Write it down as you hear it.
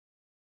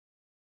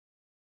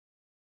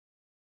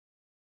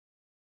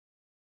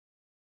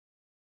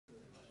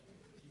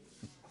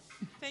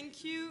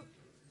Thank you.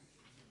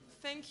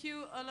 Thank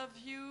you, all of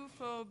you,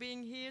 for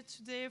being here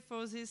today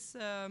for this,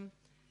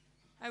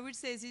 I would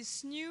say,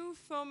 this new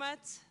format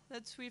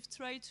that we've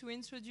tried to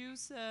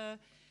introduce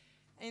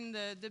in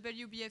the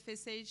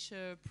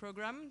WBFSH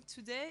program.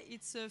 Today,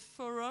 it's a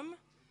forum.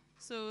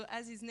 So,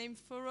 as its name,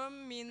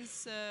 forum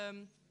means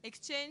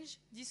exchange,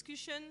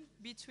 discussion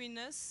between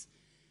us,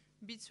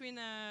 between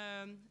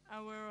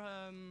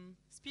our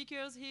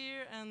speakers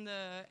here and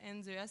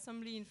the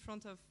assembly in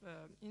front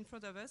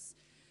of us.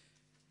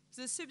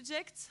 The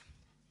subject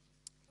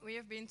we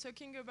have been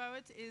talking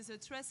about is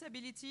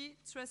traceability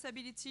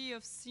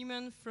of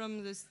semen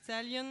from the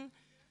stallion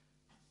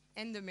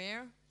and the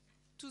mare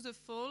to the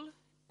foal,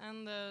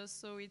 and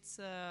so it's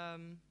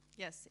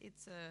yes,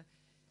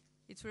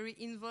 it's very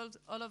involved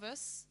all of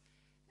us.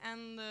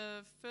 And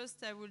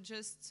first, I will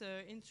just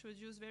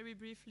introduce very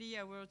briefly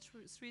our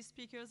three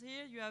speakers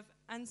here. You have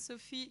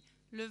Anne-Sophie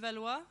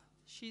Levallois.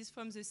 She's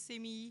from the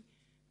Semen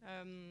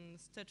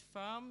stud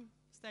farm,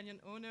 stallion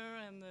owner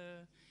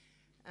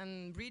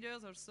and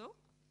breeders also.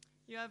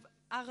 You have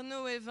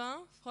Arnaud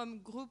Evin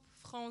from Groupe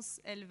France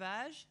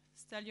Élevage,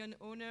 stallion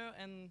owner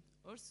and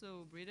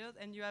also breeder.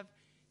 And you have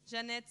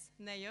Jeannette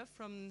Nayeuf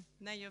from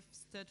Nayeuf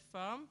Stud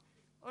Farm,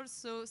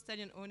 also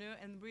stallion owner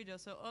and breeder.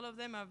 So all of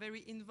them are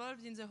very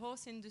involved in the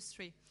horse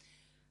industry.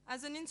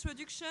 As an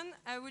introduction,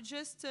 I would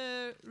just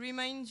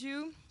remind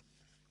you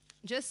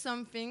just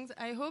some things.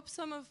 I hope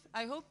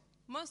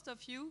most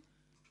of you,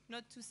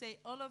 not to say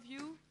all of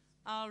you,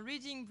 are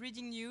reading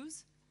breeding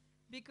news,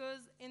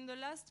 because in the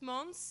last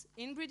months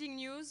in breeding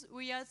news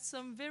we had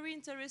some very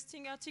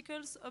interesting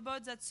articles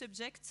about that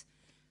subject.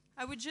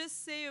 I would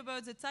just say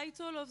about the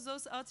title of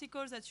those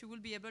articles that you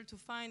will be able to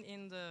find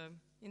in the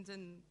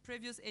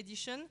previous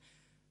edition.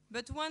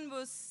 But one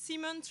was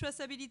Semen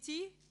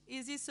Traceability.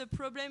 Is this a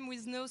problem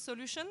with no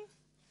solution?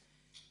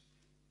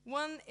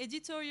 One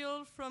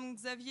editorial from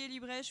Xavier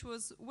Libreche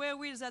was Where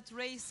will that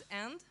race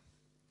end?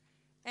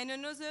 And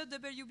another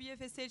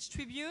WBFSH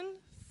Tribune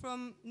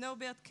from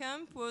Norbert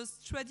Kamp was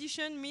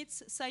Tradition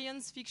meets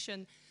Science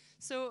Fiction.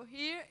 So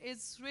here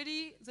it's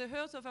really the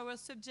heart of our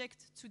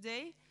subject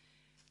today.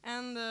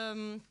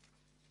 And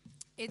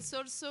it's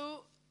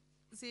also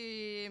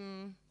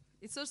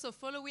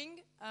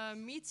following a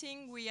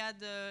meeting we had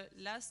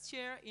last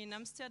year in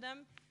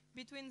Amsterdam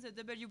between the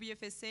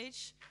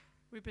WBFSH,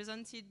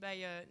 represented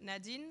by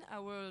Nadine,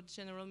 our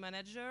general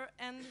manager,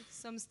 and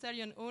some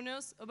stallion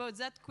owners about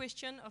that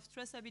question of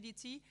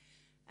traceability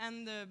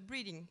and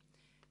breeding.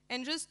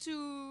 And just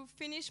to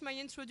finish my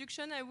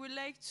introduction, I would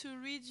like to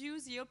read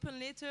you the open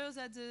letters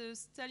at the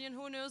stallion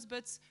owners,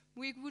 but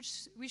we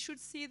should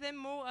see them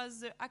more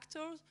as the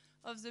actors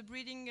of the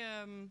breeding,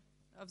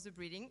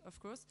 of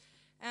course.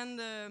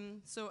 And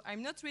so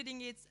I'm not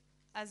reading it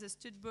as a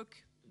studbook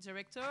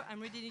director.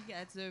 I'm reading it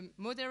as a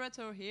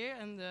moderator here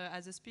and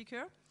as a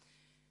speaker.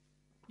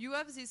 You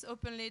have these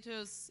open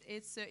letters.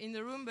 It's in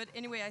the room, but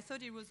anyway, I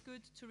thought it was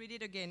good to read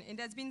it again. It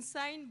has been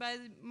signed by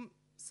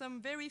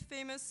some very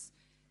famous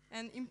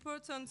and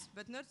important,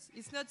 but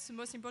it's not the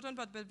most important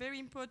part, but very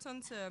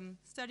important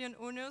stallion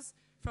owners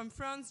from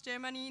France,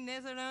 Germany,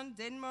 Netherlands,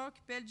 Denmark,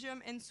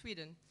 Belgium, and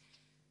Sweden.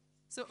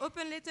 So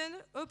open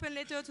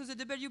letter to the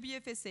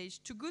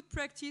WBFSH, to good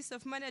practice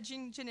of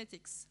managing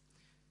genetics.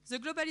 The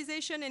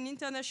globalization and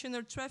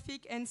international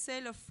traffic and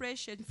sale of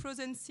fresh and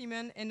frozen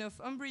semen and of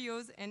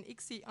embryos and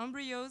ICSI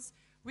embryos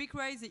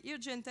requires the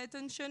urgent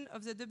attention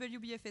of the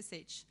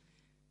WBFSH.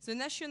 The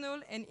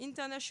national and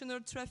international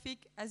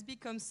traffic has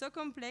become so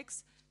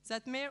complex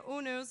that mare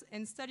owners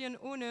and stallion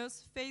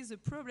owners face the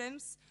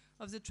problems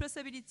of the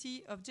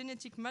traceability of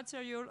genetic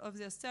material of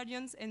their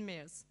stallions and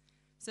mares.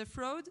 The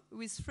fraud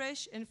with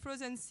fresh and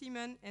frozen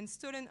semen and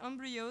stolen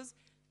embryos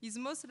is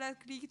most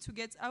likely to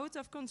get out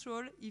of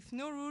control if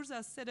no rules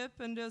are set up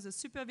under the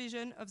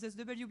supervision of the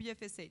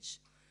WBFSH.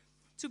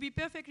 To be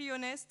perfectly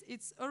honest,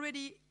 it's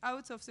already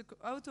out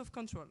of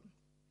control.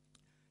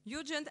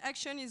 Urgent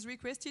action is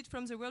requested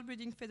from the World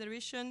Breeding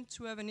Federation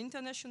to have an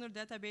international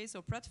database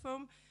or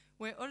platform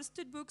where all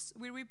studbooks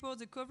will report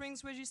the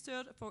coverings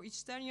registered for each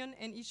stallion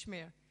and each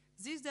mare.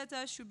 This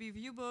data should be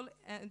viewable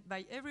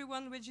by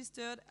everyone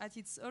registered, as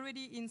it's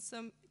already in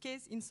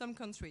some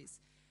countries.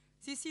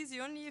 This is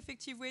the only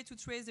effective way to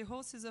trace the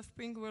horses of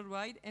spring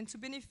worldwide and to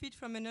benefit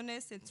from an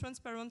honest and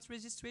transparent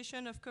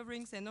registration of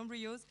coverings and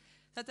embryos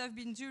that have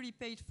been duly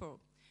paid for.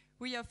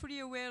 We are fully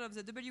aware of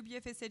the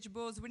WBFSH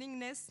board's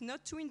willingness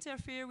not to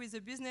interfere with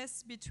the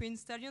business between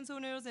stallion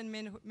owners and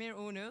mare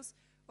owners.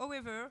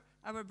 However,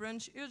 our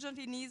branch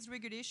urgently needs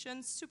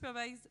regulations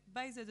supervised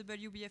by the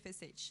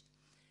WBFSH.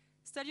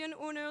 Stallion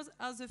owners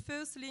are the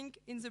first link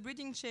in the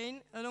breeding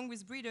chain along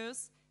with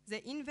breeders.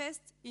 They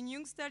invest in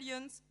young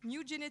stallions,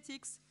 new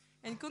genetics,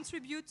 and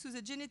contribute to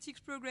the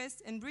genetic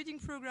progress and breeding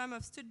program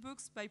of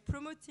studbooks by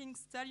promoting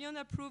stallion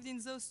approved in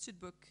those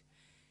studbooks.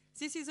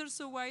 This is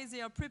also why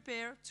they are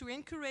prepared to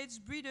encourage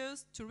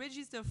breeders to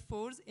register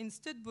foals in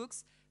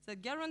studbooks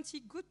that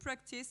guarantee good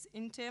practice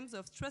in terms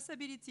of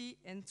traceability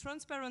and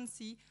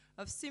transparency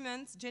of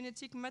semen's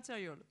genetic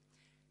material.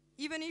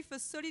 Even if a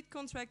solid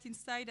contract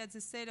inside at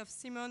the sale of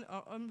semen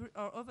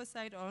or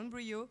oocyte or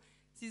embryo,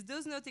 this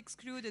does not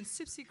exclude a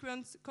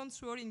subsequent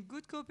control in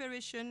good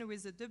cooperation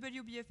with the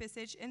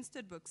WBFSH and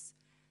studbooks.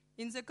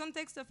 In the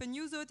context of a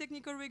new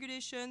zootechnical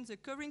regulation, the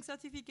covering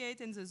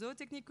certificate and the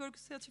zootechnical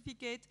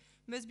certificate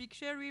must be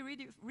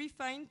clearly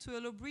refined to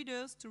allow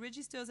breeders to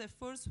register their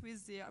foals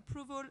with the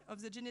approval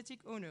of the genetic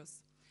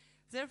owners.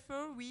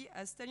 Therefore, we,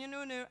 as stallion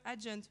owner,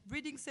 agent,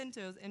 breeding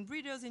centers, and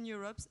breeders in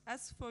Europe,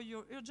 ask for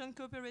your urgent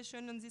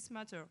cooperation on this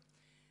matter.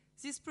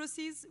 This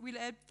process will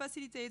help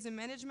facilitate the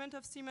management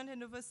of semen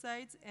and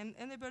oocytes and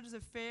enable the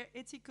fair,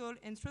 ethical,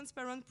 and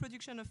transparent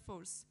production of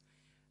foals.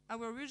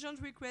 Our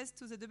urgent request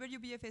to the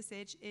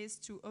WBFSH is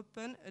to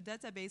open a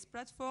database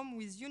platform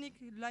with unique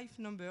life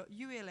number,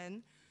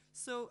 ULN,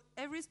 so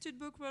every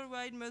studbook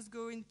worldwide must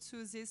go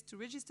into this to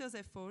register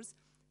their foals.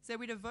 They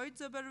will avoid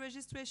double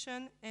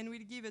registration and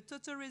will give a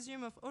total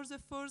resume of all the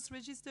foals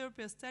registered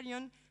per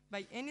stallion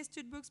by any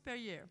studbooks per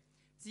year.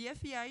 The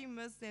FEI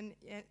must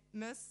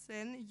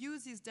then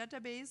use this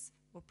database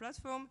or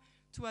platform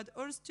to add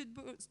all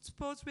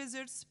sports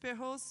results per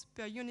horse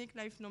per unique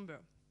life number.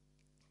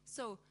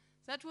 So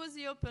that was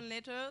the open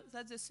letter.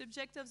 That's the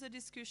subject of the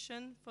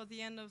discussion for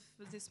the end of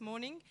this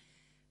morning.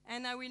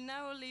 And I will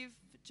now leave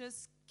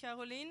just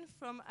Caroline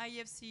from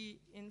IFC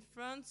in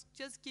France,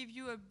 just give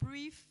you a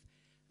brief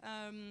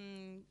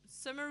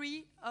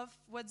summary of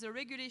what the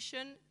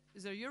regulation,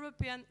 the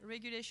European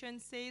regulation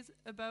says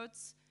about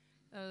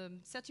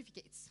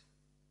certificates.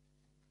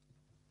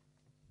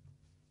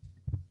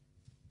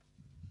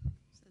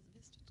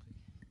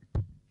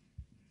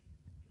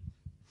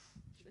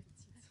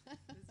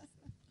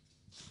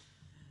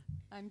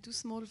 I'm too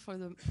small for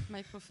the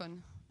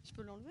microphone. Je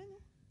peux l'enlever, non?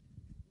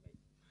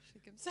 Je fais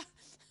comme ça.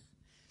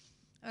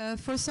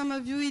 For some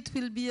of you, it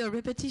will be a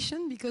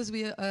repetition because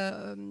we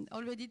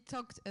already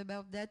talked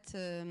about that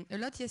a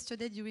lot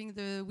yesterday during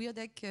the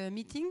WBFSH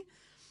meeting.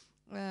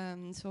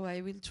 So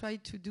I will try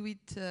to do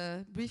it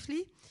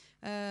briefly.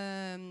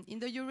 In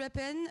the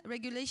European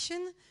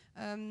regulation,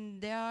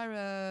 there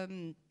are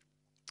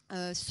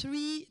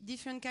 3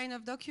 different kinds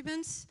of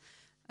documents.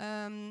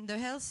 The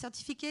health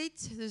certificate,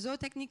 the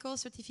zootechnical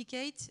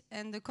certificate,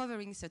 and the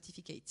covering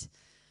certificate.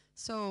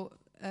 So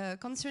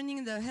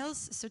concerning the health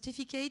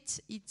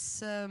certificate,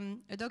 it's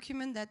a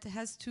document that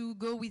has to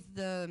go with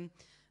the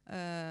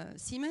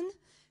semen,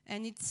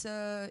 and it's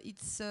a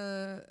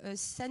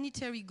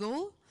sanitary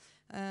goal.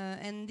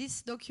 And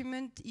this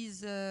document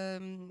is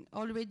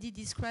already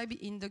described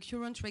in the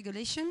current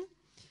regulation.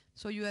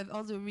 So you have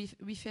all the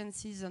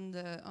references on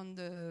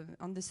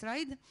the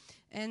slide,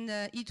 and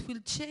it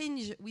will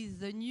change with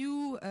the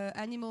new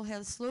animal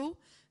health law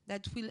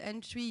that will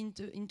enter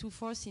into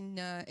force in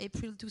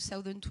April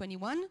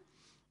 2021.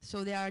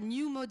 So there are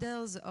new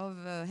models of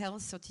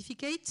health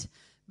certificate,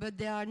 but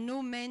there are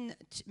no main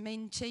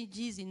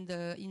changes in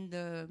the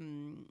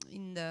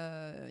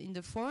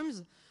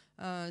forms.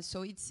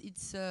 So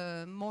it's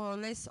more or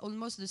less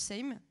almost the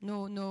same.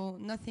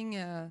 Nothing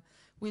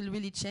will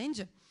really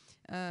change.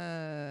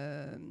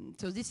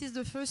 So this is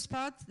the first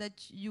part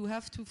that you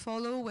have to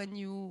follow when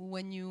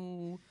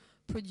you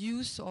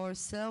produce or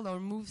sell or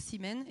move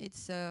semen.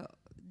 It's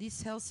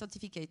this health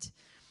certificate.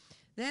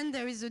 Then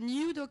there is a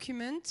new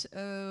document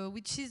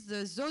which is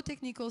the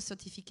zootechnical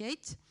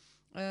certificate,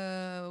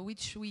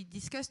 which we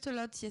discussed a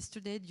lot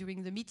yesterday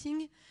during the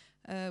meeting.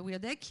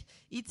 WBFSH.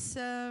 It's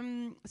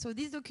so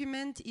this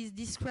document is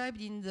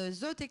described in the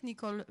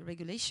zootechnical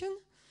regulation.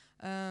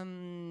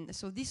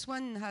 So this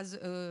one has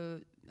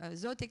a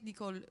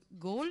zootechnical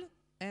goal,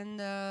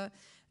 and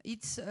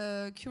it's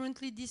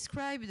currently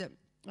described,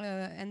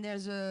 and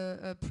there's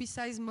a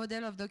precise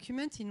model of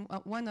document in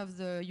one of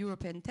the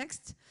European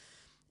texts.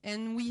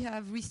 And we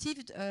have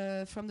received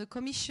from the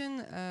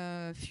Commission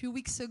a few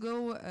weeks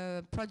ago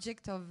a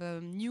project of a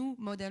new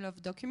model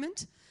of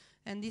document,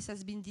 and this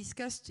has been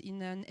discussed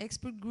in an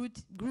expert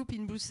group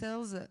in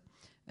Brussels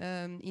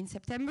in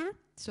September.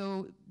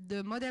 So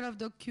the model of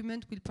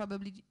document will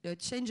probably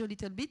change a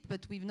little bit,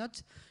 but we've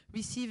not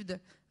received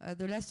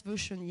the last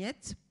version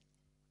yet.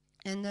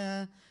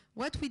 And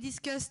what we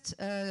discussed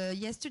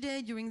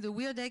yesterday during the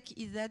WBFSH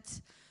is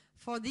that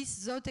for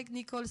this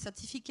zootechnical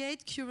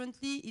certificate,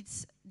 currently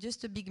it's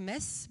just a big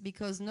mess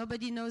because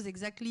nobody knows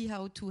exactly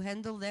how to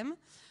handle them.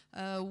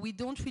 We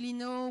don't really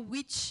know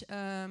which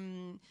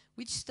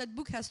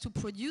studbook has to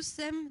produce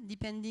them,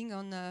 depending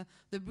on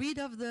the breed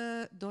of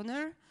the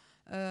donor,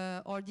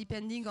 or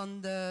depending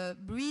on the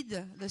breed,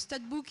 the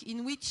studbook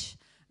in which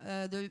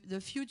the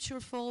future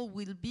foal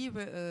will be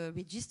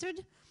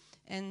registered.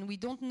 And we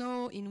don't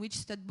know in which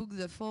studbook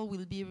the foal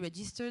will be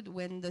registered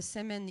when the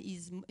semen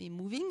is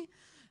moving.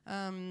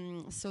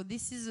 So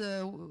this is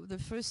the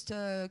first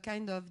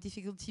kind of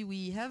difficulty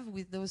we have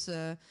with those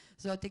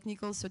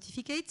zootechnical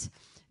certificates.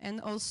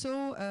 And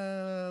also,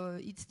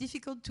 it's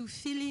difficult to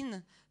fill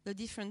in the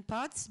different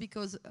parts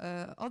because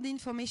all the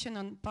information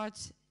on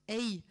part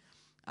A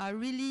are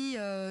really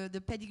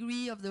the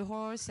pedigree of the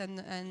horse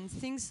and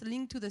things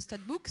linked to the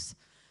studbooks.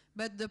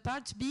 But the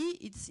part B,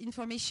 it's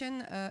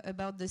information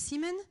about the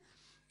semen.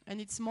 and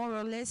it's more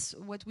or less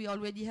what we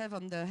already have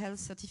on the health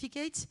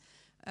certificate.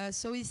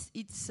 So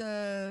it's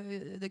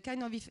the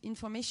kind of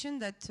information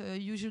that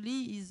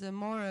usually is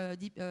more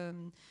deep.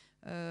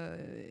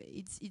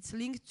 It's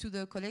linked to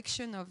the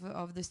collection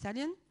of the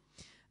stallion.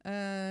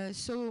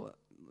 So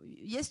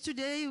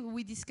yesterday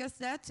we discussed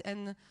that,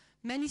 and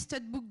many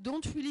studbooks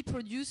don't really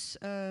produce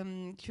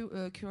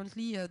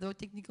currently those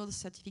technical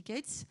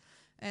certificates,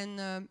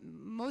 and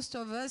most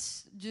of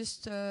us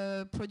just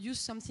produce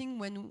something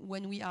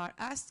when we are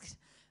asked,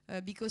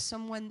 because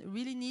someone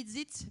really needs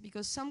it,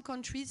 because some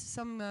countries,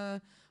 some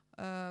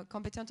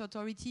competent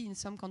authority in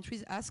some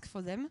countries ask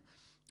for them.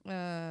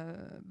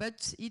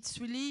 But it's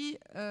really,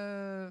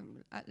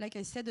 like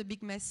I said, a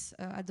big mess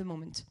at the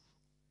moment.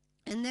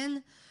 And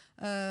then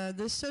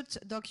the third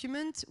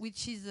document,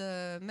 which is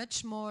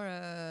much more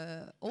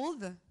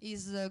old,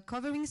 is the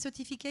covering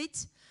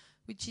certificate,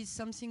 which is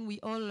something we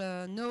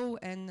all know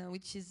and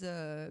which is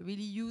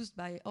really used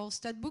by all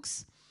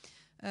studbooks.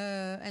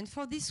 And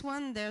for this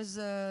one, there's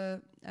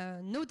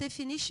no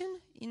definition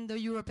in the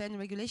European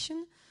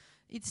regulation.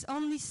 It's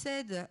only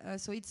said,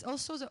 so it's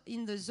also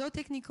in the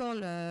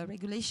zootechnical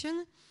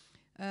regulation,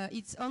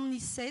 it's only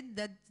said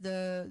that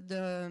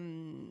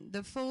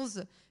the foals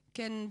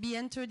can be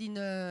entered in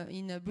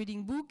a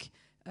breeding book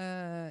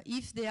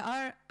if they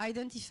are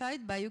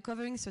identified by a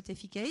covering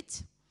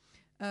certificate.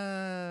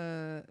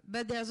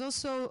 But there's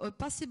also a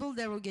possible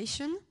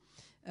derogation,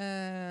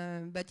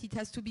 but it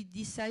has to be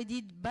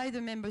decided by the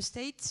member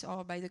state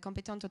or by the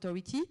competent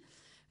authority.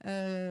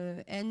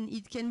 And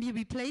it can be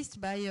replaced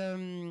by,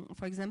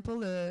 for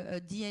example, a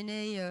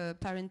DNA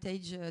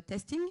parentage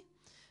testing.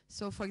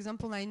 So, for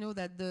example, I know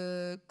that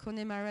the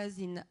Connemara's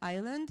in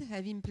Ireland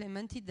have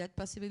implemented that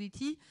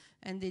possibility,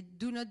 and they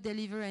do not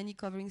deliver any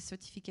covering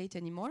certificate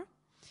anymore.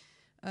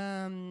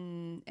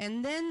 And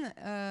then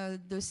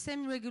the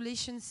same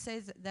regulation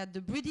says that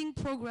the breeding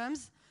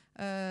programs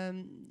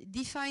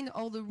define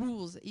all the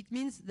rules. It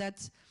means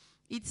that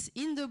it's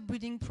in the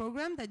breeding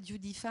program that you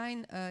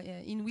define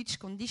in which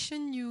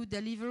condition you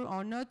deliver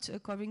or not a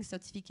covering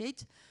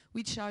certificate,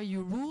 which are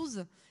your rules,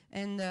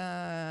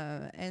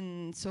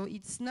 and so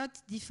it's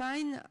not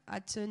defined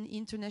at an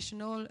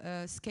international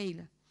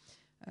scale.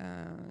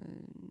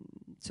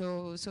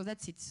 So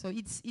that's it. So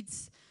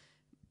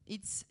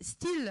it's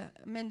still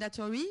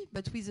mandatory,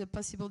 but with a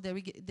possible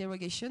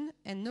derogation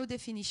and no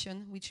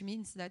definition, which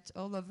means that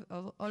all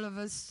of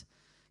us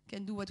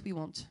can do what we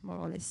want, more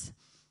or less.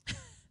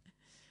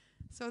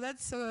 So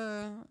that's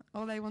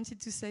all I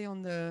wanted to say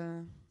on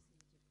the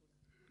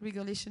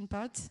regulation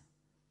part.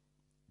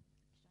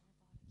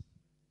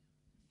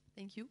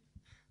 Thank you.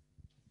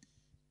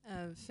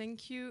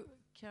 Thank you,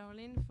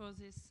 Caroline, for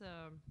this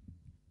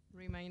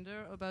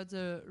reminder about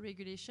the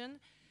regulation.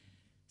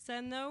 So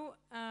now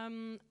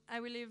I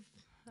will leave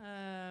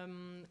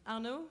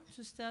Arnaud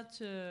to start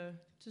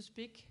to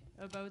speak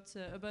about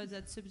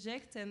that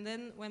subject, and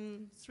then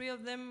when three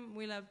of them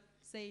will have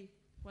say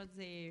what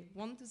they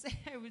want to say,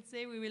 I would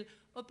say we will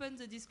open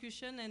the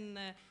discussion, and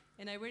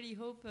I really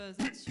hope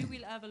that you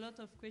will have a lot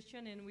of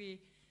questions, and we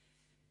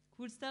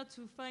will start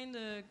to find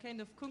a kind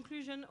of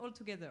conclusion all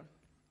together.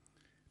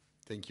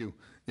 Thank you.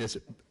 Yes,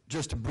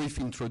 just a brief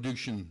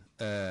introduction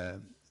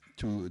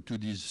to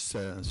this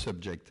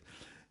subject.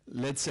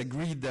 Let's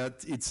agree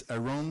that it's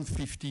around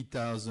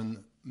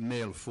 50,000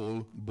 male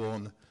foal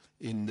born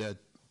in the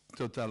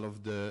total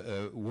of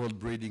the world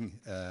breeding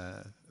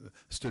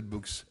stud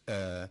books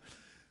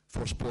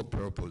for sport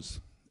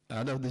purpose.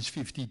 Out of this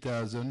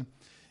 50,000,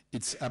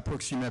 it's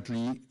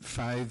approximately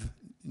 5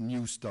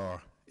 new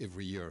stars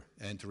every year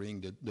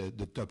entering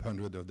the top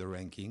 100 of the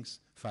rankings,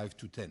 5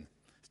 to 10.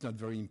 It's not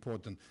very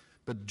important,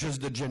 but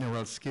just the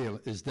general scale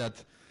is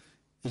that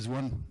is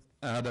 1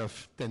 out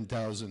of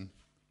 10,000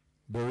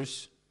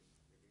 births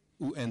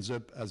who ends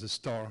up as a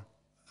star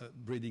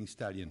breeding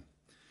stallion.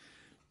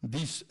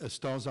 These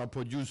stars are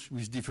produced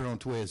with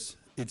different ways.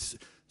 It's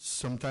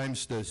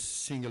sometimes the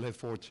single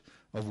effort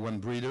of one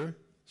breeder,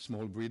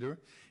 small breeder.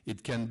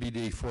 It can be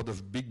the effort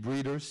of big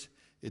breeders.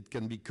 It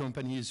can be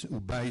companies who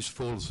buy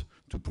foals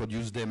to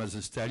produce them as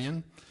a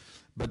stallion.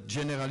 But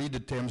generally, the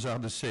terms are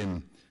the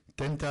same.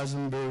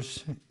 10,000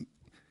 births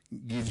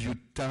gives you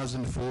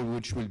 1,000 foals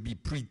which will be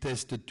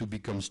pre-tested to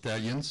become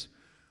stallions,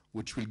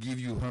 which will give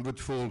you 100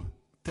 foals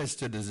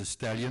tested as a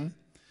stallion.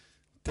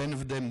 10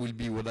 of them will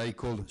be what I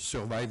call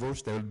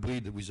survivors. They will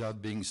breed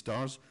without being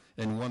stars,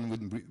 and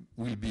 1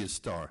 will be a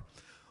star.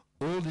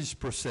 All this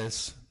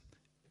process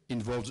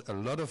involves a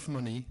lot of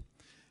money,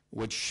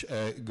 which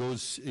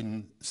goes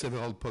in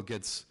several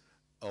pockets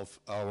of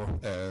our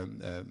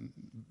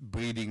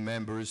breeding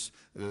members,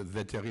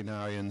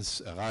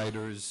 veterinarians,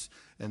 riders,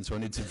 and so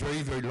on. It's a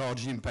very, very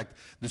large impact.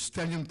 The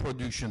stallion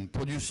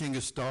producing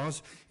a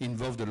stars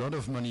involved a lot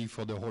of money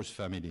for the horse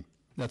family.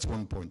 That's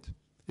one point.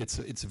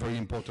 It's a very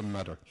important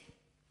matter.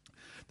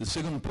 The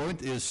second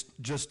point is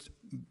just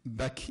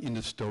back in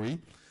the story.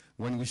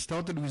 When we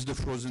started with the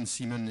frozen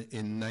semen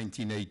in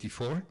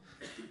 1984,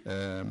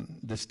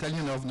 the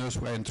stallion owners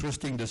were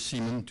entrusting the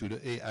semen to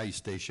the AI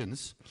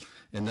stations,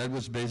 and that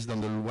was based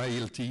on the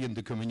loyalty and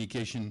the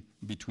communication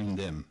between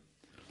them.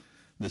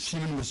 The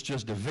semen was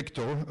just a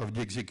vector of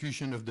the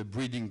execution of the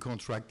breeding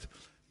contract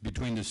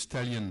between the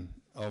stallion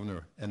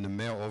owner and the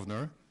mare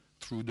owner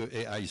through the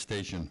AI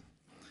station.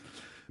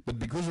 But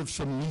because of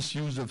some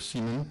misuse of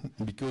semen,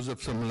 because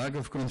of some lack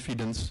of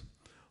confidence,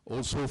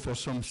 also for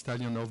some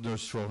stallion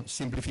owners for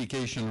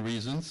simplification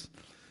reasons,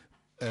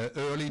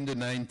 early in the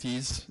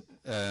 90s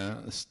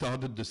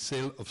started the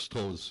sale of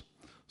straws.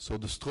 So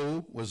the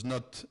straw was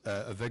not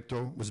a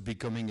vector, was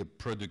becoming a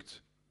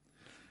product.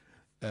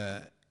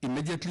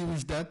 Immediately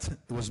with that,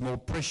 there was more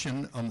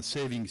pressure on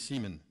saving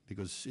semen,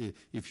 because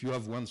if you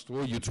have one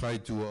straw, you try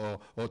to,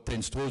 or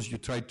 10 straws, you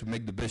try to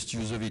make the best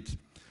use of it.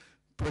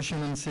 Pressure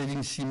on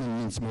saving semen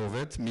means more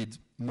vet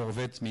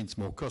means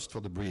more cost for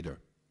the breeder.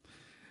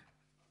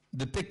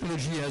 The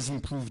technology has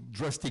improved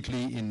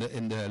drastically in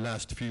the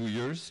last few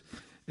years,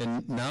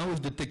 and now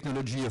with the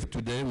technology of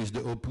today, with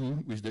the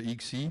OPU, with the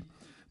ICSI,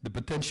 the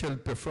potential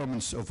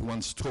performance of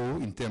one straw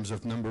in terms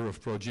of number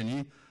of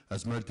progeny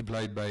has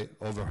multiplied by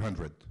over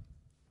 100.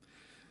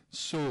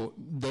 So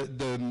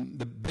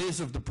the base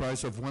of the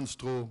price of one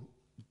straw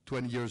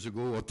 20 years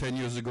ago or 10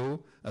 years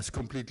ago has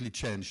completely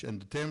changed,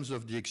 and the terms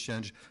of the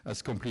exchange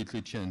has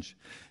completely changed.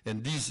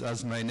 And this,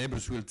 as my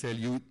neighbors will tell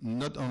you,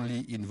 not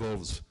only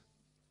involves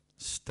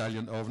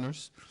stallion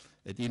owners,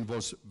 it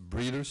involves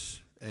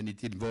breeders, and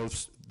it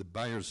involves the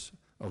buyers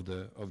of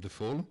the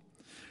foal.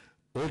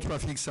 All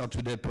traffics are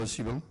today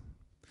possible.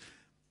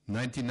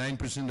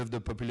 99% of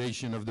the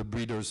population of the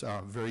breeders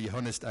are very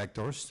honest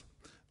actors,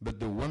 but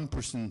the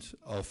 1%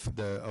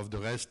 of the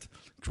rest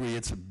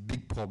creates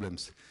big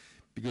problems.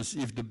 Because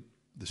if the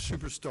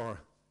superstar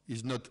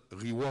is not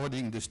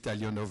rewarding the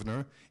stallion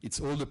owner, it's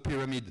all the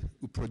pyramid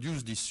who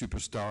produce this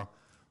superstar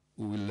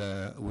who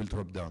will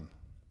drop down.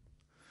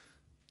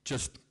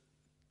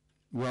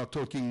 We are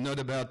talking not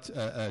about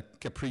a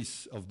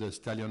caprice of the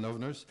stallion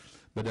owners,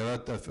 but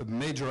about a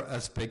major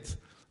aspect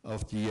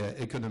of the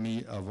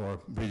economy of our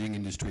breeding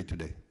industry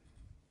today.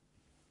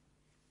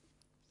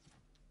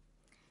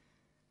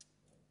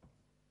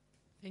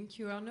 Thank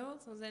you, Arnaud.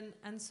 So then,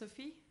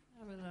 Anne-Sophie,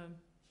 I will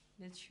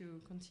let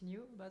you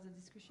continue about the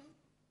discussion.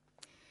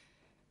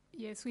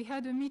 Yes, we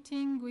had a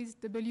meeting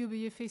with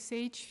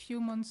WBFSH a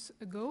few months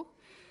ago,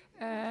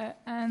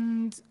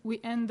 and we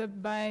ended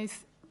up by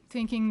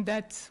thinking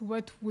that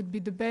what would be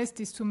the best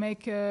is to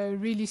make a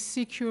really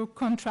secure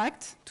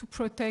contract to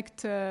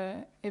protect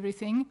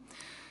everything.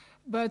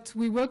 But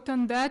we worked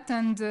on that,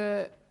 and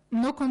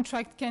no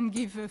contract can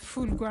give a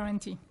full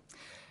guarantee.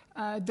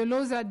 The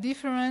laws are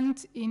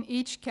different in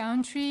each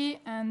country,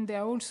 and they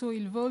are also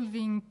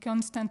evolving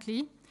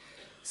constantly.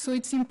 So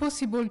it's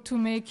impossible to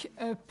make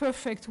a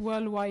perfect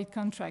worldwide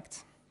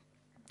contract.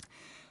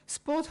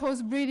 Sport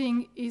horse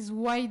breeding is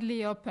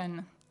widely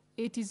open.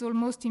 It is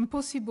almost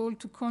impossible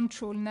to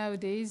control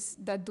nowadays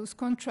that those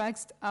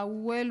contracts are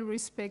well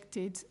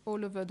respected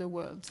all over the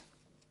world.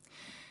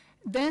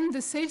 Then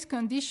the sales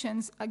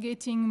conditions are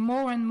getting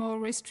more and more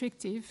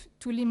restrictive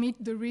to limit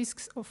the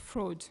risks of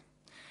fraud.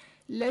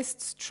 Less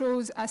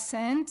straws are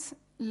sent,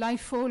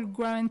 life-hold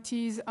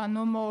guarantees are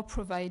no more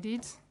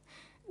provided,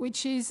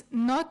 which is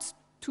not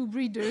to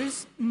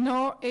breeders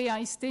nor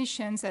AI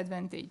stations'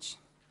 advantage.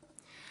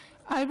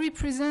 I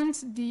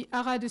represent the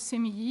Haras de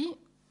Sémilly,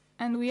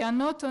 and we are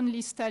not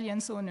only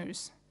stallions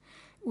owners.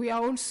 We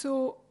are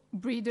also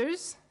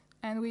breeders,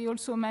 and we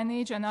also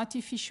manage an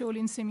artificial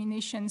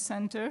insemination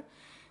center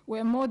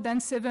where more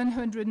than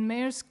 700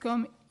 mares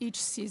come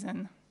each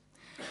season.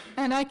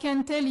 And I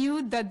can tell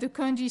you that the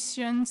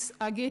conditions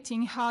are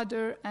getting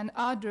harder and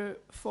harder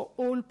for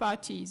all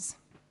parties.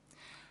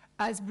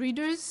 As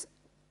breeders,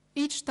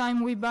 each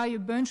time we buy a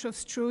bunch of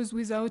straws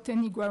without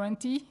any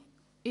guarantee,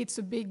 it's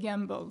a big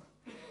gamble.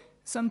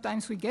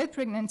 Sometimes we get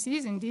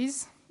pregnancies in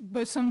these,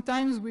 but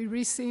sometimes we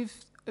receive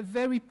a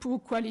very poor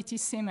quality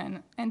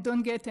semen and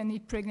don't get any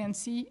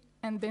pregnancy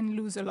and then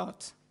lose a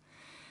lot.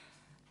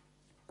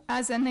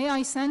 As an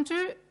AI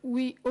center,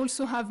 we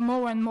also have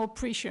more and more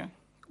pressure.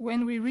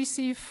 When we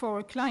receive for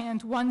a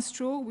client one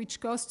straw,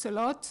 which costs a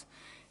lot,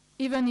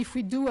 even if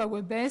we do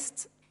our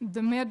best,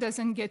 the mare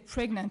doesn't get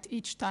pregnant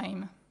each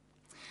time.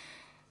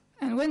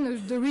 And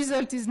when the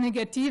result is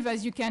negative,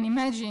 as you can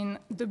imagine,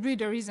 the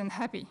breeder isn't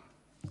happy.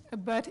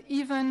 But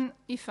even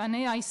if an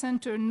AI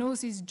center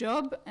knows its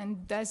job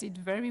and does it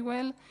very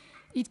well,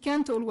 it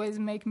can't always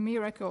make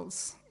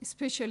miracles,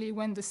 especially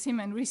when the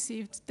semen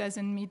received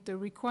doesn't meet the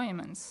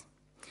requirements.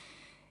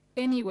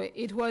 Anyway,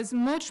 it was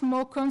much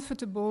more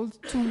comfortable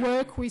to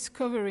work with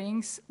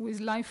coverings, with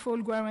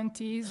life-hold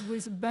guarantees,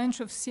 with a bunch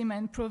of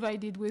semen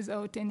provided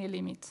without any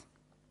limit.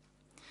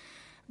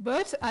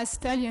 But as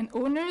stallion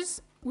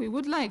owners, we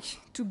would like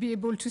to be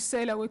able to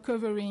sell our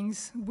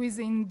coverings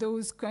within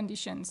those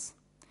conditions.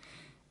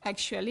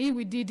 Actually,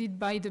 we did it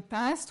by the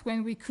past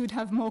when we could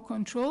have more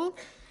control,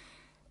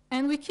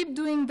 and we keep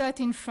doing that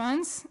in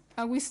France,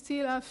 and we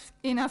still have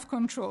enough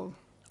control.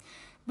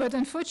 But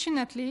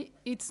unfortunately,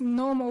 it's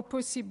no more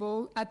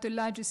possible at a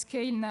larger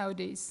scale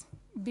nowadays,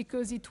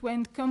 because it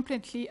went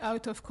completely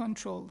out of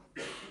control.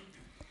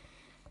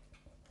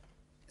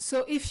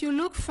 So if you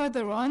look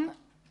further on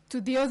to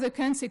the other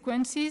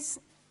consequences,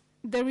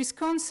 there is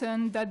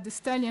concern that the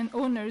stallion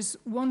owners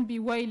won't be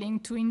willing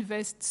to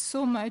invest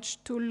so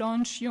much to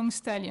launch young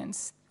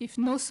stallions if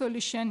no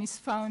solution is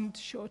found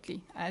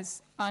shortly,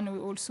 as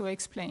Anu also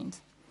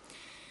explained.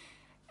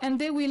 And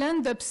they will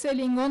end up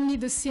selling only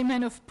the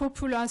semen of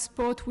popular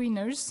sport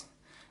winners.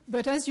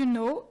 But as you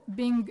know,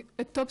 being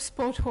a top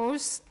sport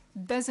horse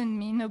doesn't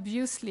mean,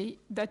 obviously,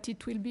 that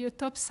it will be a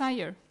top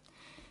sire.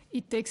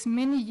 It takes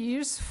many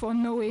years for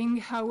knowing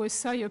how a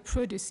sire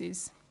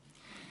produces.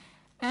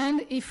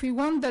 And if we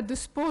want that the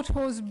sport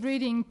horse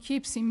breeding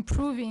keeps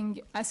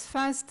improving as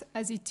fast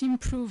as it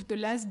improved the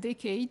last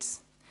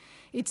decades,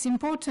 it's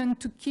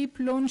important to keep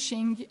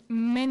launching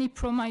many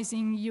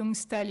promising young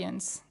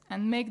stallions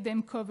and make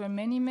them cover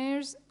many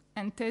mares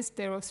and test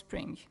their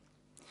offspring.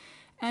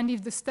 And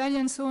if the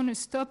stallions owners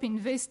stop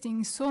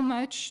investing so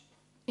much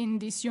in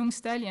these young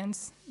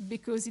stallions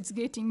because it's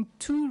getting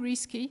too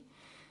risky,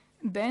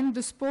 then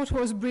the sport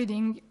horse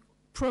breeding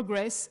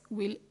progress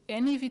will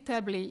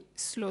inevitably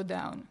slow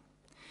down.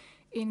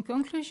 In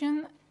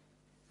conclusion,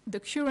 the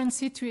current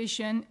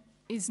situation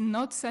is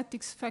not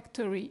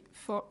satisfactory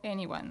for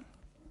anyone.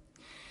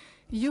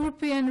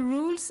 European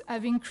rules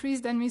have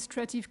increased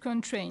administrative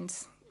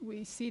constraints.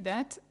 We see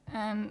that,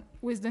 and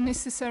with the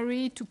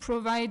necessary to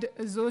provide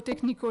a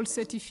zootechnical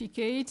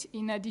certificate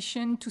in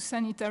addition to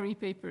sanitary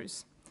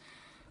papers.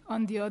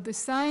 On the other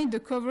side, the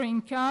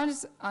covering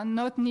cars are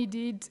not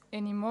needed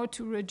anymore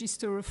to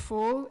register a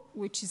foal,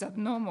 which is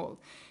abnormal,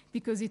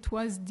 because it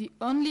was the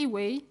only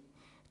way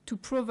to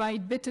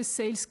provide better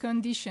sales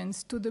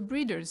conditions to the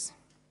breeders.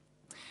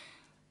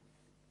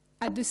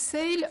 At the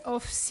sale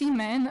of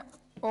semen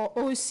or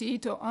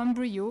oocyte or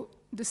embryo,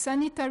 the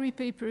sanitary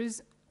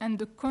papers and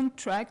the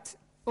contract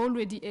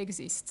already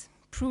exist,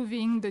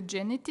 proving the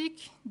genetic,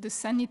 the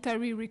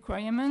sanitary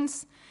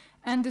requirements,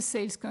 and the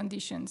sales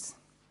conditions.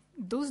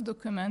 Those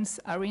documents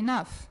are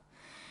enough.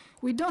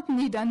 We don't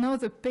need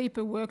another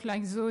paperwork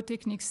like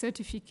zootechnic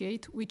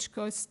certificate, which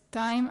costs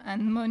time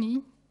and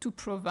money to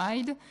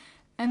provide,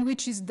 and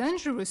which is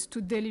dangerous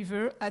to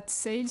deliver at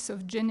sales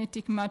of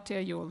genetic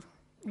material,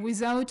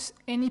 without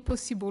any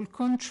possible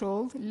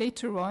control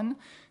later on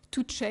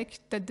to check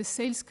that the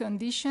sales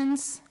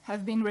conditions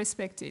have been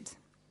respected.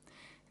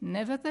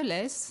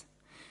 Nevertheless,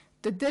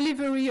 the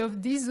delivery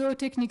of this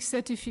zootechnic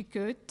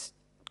certificate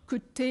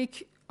could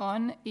take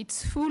on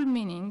its full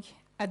meaning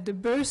at the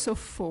birth of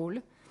foal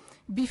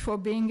before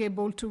being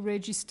able to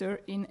register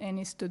in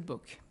any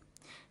studbook.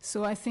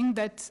 So I think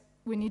that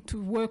we need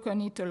to work on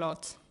it a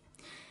lot.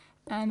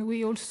 And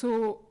we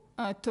also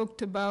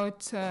talked about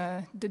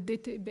the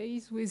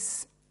database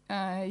with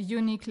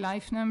unique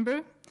life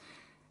number.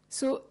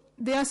 So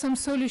there are some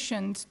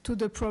solutions to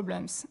the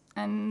problems,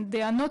 and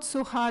they are not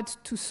so hard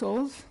to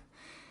solve.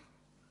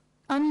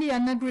 Only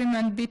an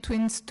agreement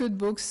between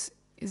studbooks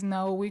is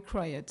now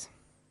required.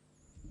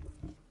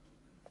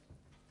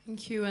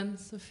 Thank you,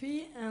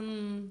 Anne-Sophie.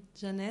 And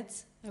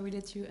Jeanette, I will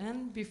let you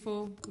end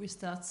before we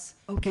start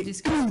to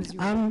discuss with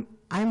you.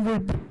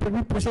 I'm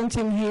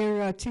representing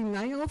here Team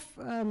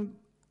Nijhoff.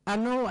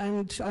 Arno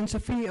and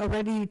Anne-Sophie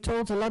already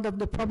told a lot of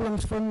the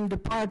problems from the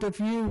part of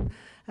you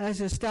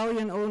as a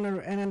stallion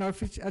owner and an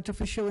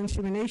artificial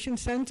insemination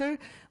center.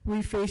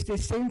 We face the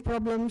same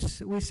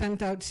problems. We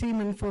sent out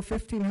semen for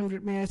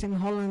 1,500 mares in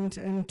Holland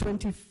and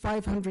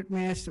 2,500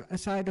 mares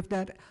aside of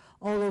that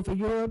all over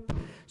Europe.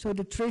 So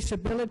the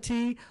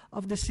traceability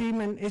of the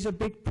semen is a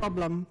big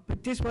problem.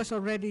 But this was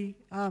already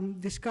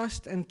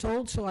discussed and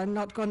told, so I'm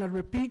not going to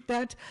repeat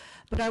that.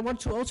 But I want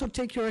to also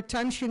take your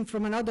attention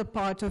from another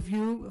part of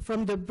view,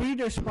 from the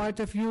breeder's part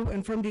of view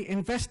and from the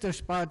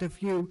investor's part of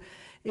view.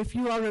 If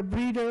you are a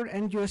breeder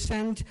and you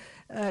send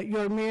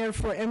your mare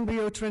for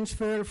embryo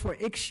transfer for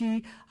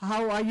ICSI,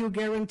 how are you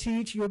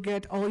guaranteed you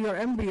get all your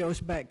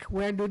embryos back?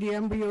 Where do the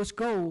embryos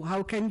go?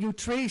 How can you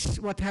trace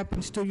what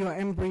happens to your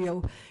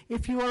embryo?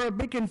 If you are a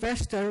big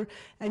investor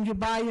and you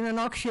buy in an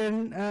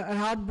auction a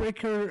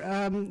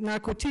heartbreaker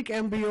narcotic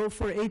embryo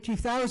for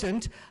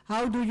 80,000,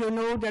 how do you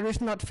know there is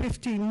not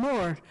 15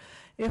 more?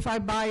 If I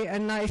buy a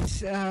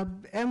nice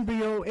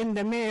embryo in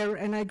the mare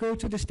and I go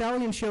to the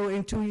Stallion show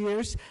in 2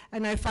 years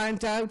and I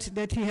find out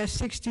that he has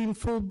 16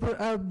 full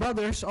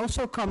brothers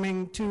also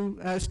coming to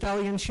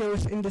Stallion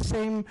shows in the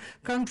same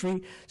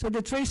country. So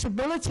the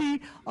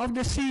traceability of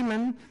the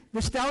semen,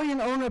 the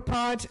Stallion owner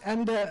part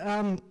and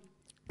the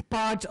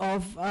part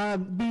of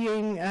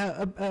being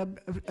an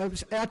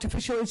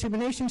artificial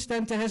insemination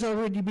center has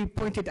already been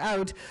pointed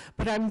out.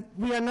 But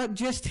we are not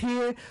just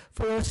here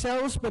for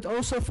ourselves, but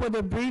also for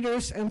the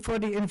breeders and for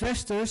the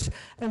investors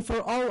and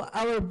for all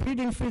our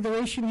breeding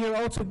federation here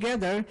all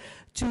together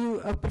to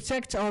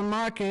protect our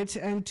market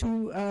and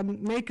to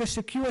make a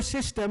secure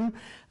system.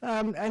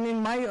 And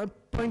in my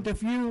point of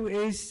view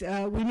is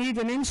we need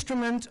an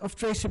instrument of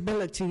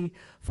traceability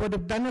for the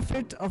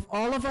benefit of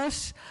all of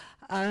us.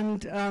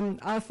 And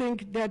I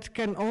think that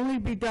can only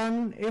be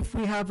done if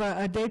we have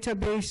a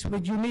database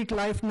with unique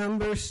life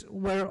numbers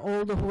where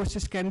all the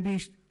horses can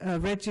be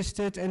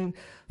registered and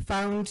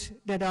found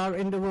that are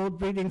in the World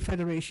Breeding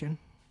Federation.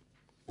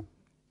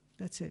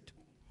 That's it.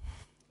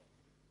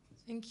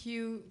 Thank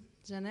you,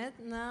 Janet.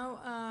 Now,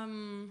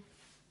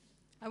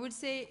 I would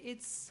say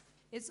it's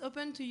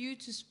open to you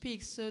to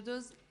speak. So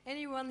does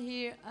anyone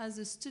here as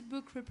a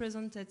studbook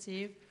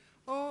representative,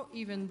 or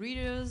even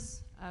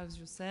breeders as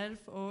yourself,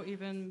 or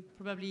even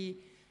probably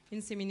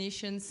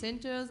insemination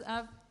centers,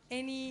 have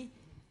any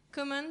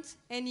comment,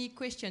 any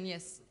question?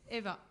 Yes,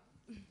 Eva.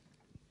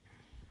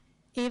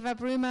 Eva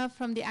Brumer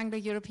from the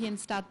Anglo-European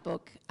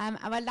Studbook.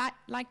 I would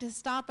like to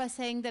start by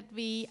saying that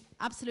we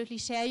absolutely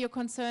share your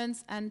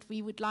concerns and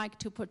we would like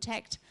to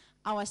protect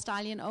our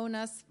stallion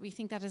owners. We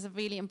think that is a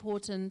really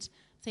important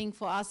thing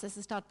for us as a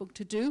Studbook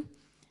to do.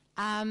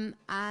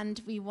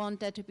 And we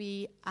want there to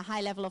be a high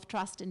level of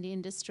trust in the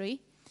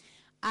industry.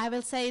 I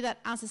will say that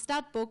as a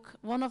Studbook,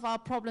 one of our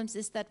problems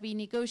is that we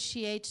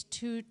negotiate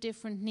two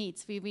different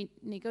needs. We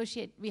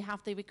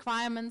have the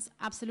requirements,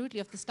 absolutely,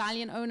 of the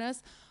stallion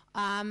owners,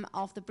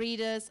 of the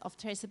breeders, of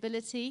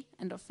traceability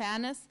and of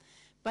fairness,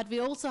 but we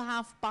also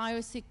have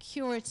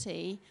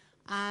biosecurity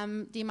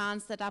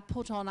demands that are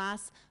put on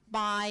us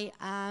by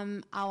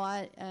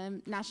our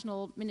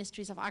national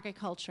ministries of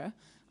agriculture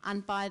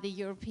and by the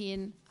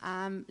European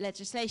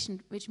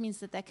legislation, which means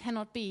that there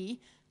cannot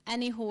be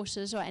any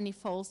horses or any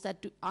foals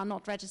that are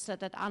not registered,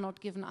 that are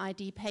not given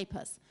ID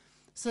papers.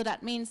 So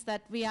that means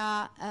that we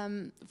are,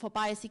 for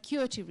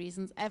biosecurity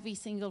reasons, every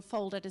single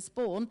foal that is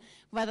born,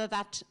 whether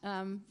that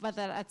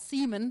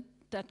semen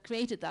that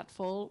created that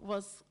foal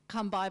was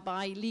come by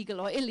legal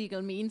or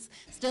illegal means,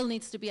 still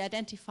needs to be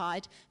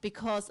identified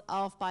because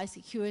of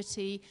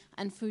biosecurity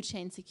and food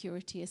chain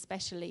security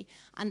especially.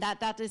 And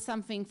that is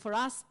something for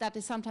us that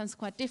is sometimes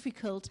quite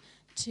difficult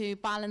to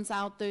balance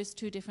out those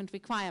two different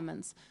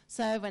requirements.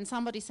 So when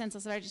somebody sends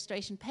us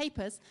registration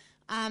papers,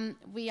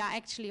 we are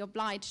actually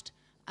obliged.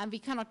 And we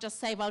cannot just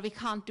say, well, we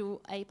can't do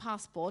a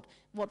passport.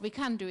 What we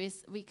can do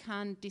is we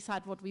can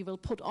decide what we will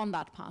put on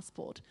that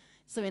passport.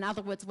 So in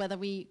other words, whether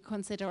we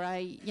consider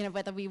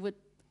whether we would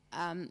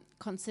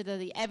consider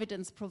the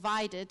evidence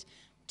provided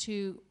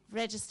to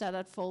register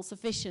that foal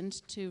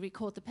sufficient to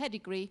record the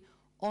pedigree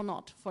or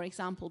not, for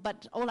example.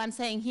 But all I'm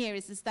saying here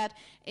is that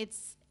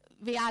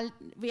we are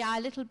a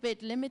little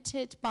bit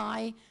limited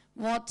by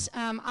what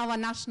our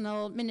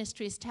national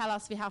ministries tell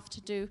us we have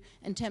to do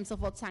in terms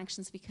of what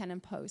sanctions we can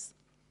impose.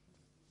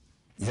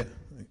 Yeah,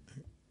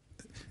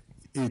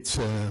 I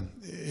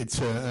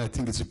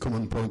think it's a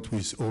common point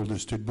with all the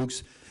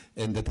studbooks,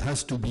 and that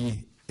has to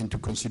be into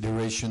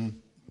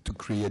consideration to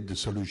create the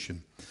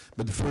solution.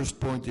 But the first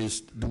point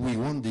is, do we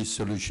want this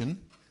solution?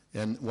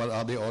 And what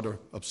are the other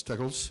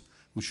obstacles?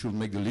 We should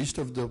make the list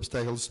of the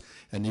obstacles,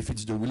 and if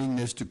it's the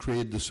willingness to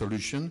create the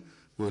solution,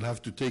 we'll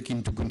have to take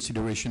into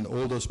consideration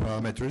all those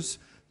parameters,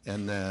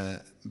 and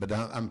but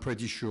I'm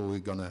pretty sure we're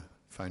gonna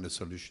find a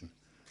solution.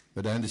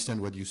 But I understand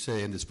what you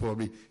say, and it's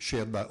probably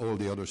shared by all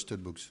the other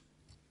studbooks.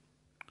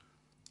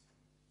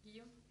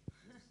 Guillaume?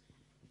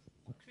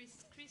 Chris?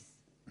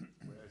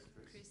 Where's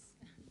Chris?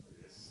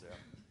 Yes,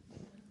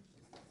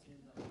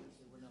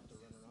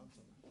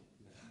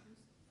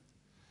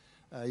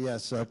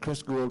 Yes,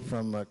 Chris Gould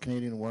from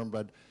Canadian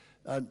Warmblood.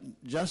 I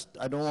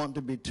don't want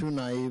to be too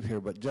naive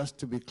here, but just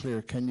to be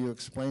clear, can you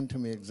explain to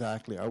me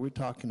exactly, are we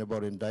talking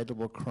about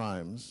indictable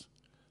crimes,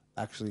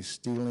 actually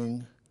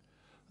stealing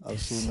of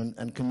semen,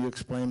 and can you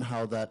explain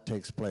how that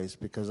takes place?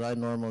 Because I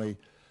normally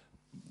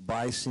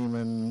buy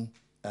semen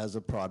as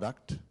a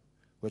product,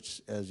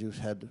 which, as you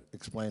had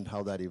explained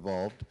how that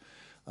evolved.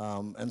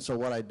 And so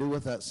what I do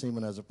with that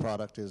semen as a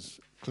product is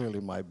clearly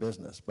my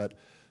business, but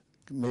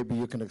maybe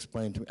you can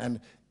explain to me.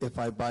 And if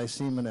I buy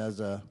semen as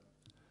a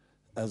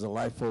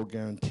LIFO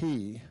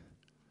guarantee,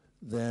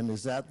 then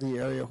is that the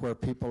area where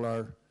people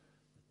are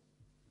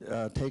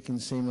taking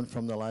semen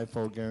from the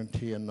LIFO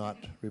guarantee and not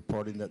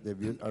reporting that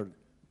they've used? Or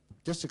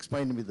just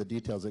explain to me the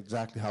details,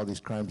 exactly how these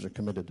crimes are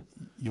committed.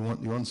 You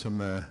want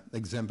some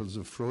examples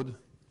of fraud?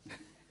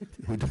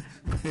 Okay,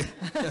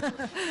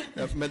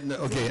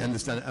 I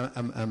understand.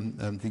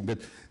 I'm thinking,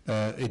 but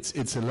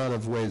it's a lot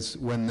of ways.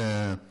 When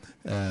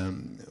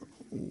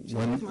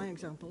my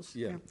examples.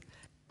 Yeah.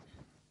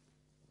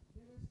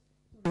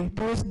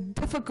 There's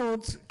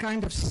difficult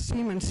kind of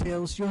semen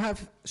sales. You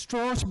have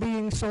straws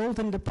being sold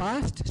in the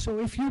past. So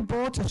if you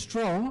bought a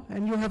straw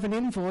and you have an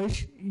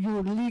invoice, you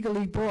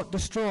legally bought the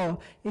straw.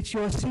 It's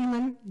your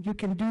semen. You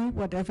can do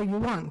whatever you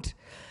want.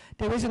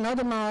 There is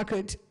another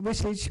market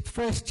which is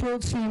fresh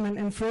chilled semen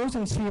and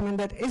frozen semen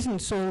that isn't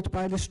sold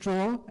by the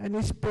straw and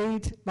is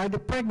paid by the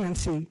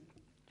pregnancy.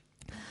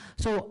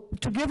 So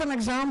to give an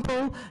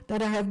example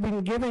that I have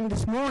been given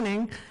this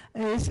morning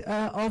is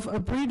of a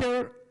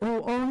breeder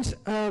who owns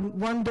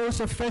 1 dose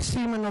of fresh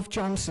semen of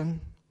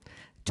Johnson.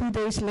 2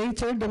 days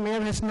later, the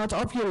mare has not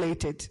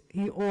ovulated.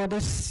 He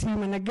orders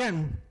semen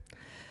again.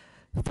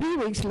 3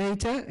 weeks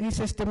later, he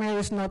says the mare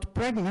is not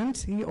pregnant.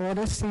 He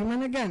orders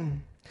semen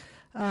again.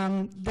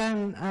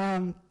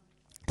 Then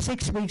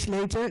 6 weeks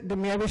later, the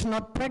mare is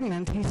not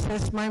pregnant. He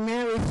says, my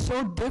mare is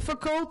so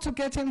difficult to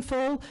get in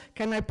foal,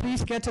 can I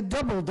please get a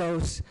double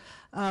dose?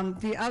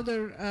 The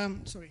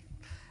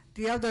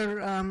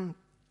other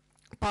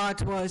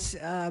part was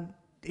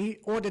he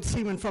ordered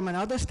semen from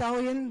another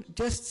stallion,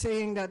 just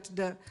saying that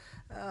the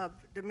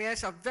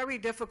mares are very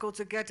difficult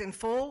to get in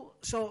foal.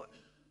 So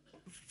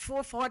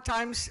 4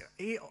 times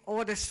he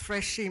orders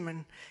fresh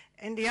semen.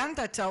 In the end,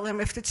 I tell him,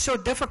 if it's so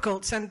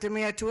difficult, send the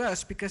mare to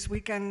us, because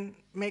we can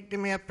make the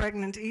mare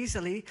pregnant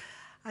easily.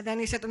 And then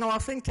he said, no, I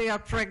think they are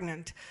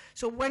pregnant.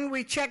 So when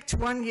we checked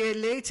 1 year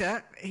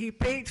later, he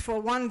paid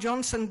for 1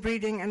 Johnson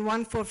breeding and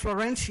 1 for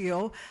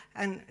Florencio,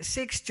 and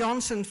 6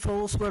 Johnson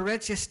foals were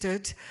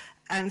registered,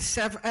 and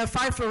 5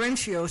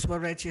 Florentios were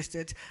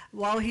registered,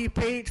 while he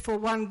paid for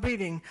 1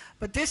 breeding.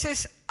 But this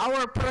is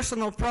our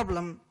personal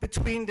problem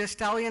between the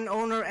stallion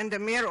owner and the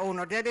mare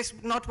owner. That is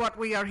not what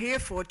we are here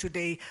for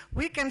today.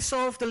 We can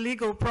solve the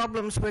legal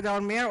problems with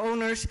our mare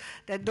owners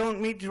that don't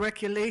meet the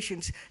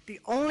regulations. The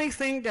only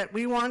thing that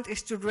we want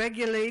is to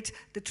regulate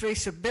the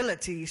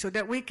traceability, so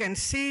that we can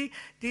see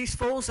these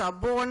foals are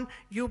born,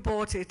 you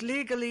bought it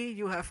legally,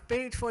 you have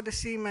paid for the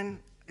semen,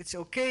 it's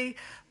okay,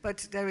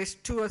 but there is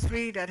 2 or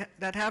 3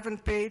 that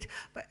haven't paid.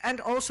 And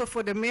also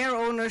for the mare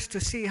owners to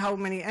see how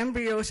many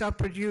embryos are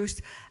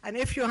produced. And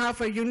if you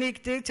have a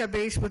unique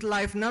database with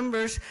live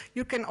numbers,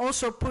 you can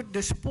also put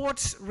the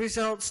sports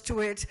results to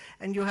it,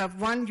 and you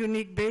have one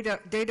unique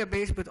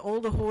database with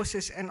all the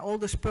horses and all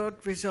the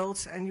sport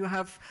results, and you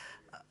have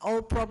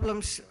all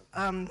problems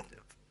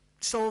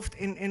solved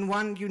in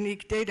one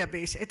unique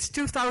database. It's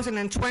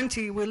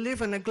 2020, we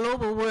live in a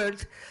global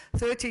world.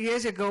 30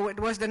 years ago, it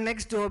was the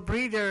next door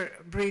breeder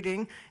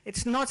breeding.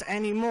 It's not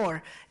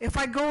anymore. If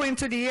I go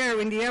into the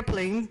air in the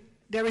airplane,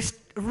 there is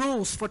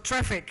rules for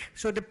traffic,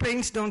 so the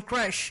planes don't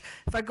crash.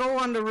 If I go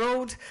on the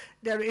road,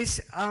 there is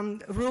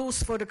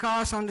rules for the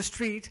cars on the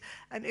street.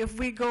 And if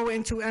we go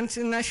into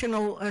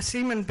international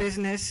semen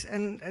business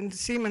and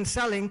semen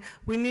selling,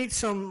 we need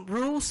some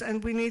rules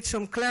and we need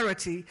some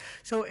clarity.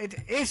 So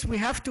we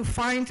have to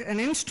find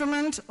an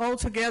instrument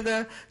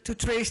altogether to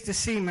trace the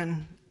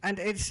semen. And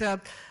it's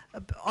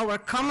our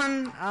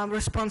common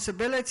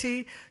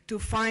responsibility to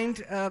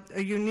find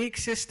a unique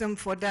system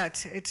for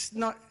that. It's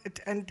not,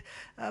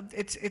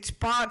 it's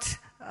part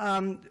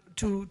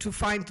to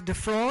find the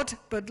fraud,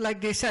 but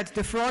like they said,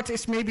 the fraud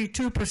is maybe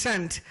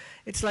 2%.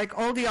 It's like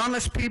all the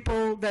honest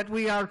people that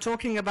we are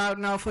talking about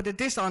now for the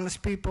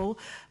dishonest people,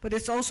 but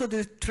it's also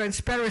the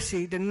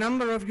transparency, the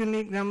number of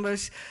unique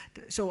numbers.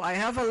 So I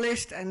have a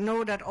list and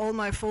know that all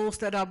my foals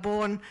that are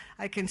born,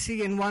 I can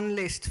see in one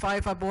list.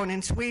 5 are born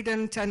in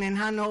Sweden, 10 in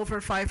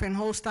Hanover, 5 in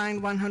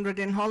Holstein, 100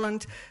 in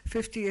Holland,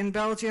 50 in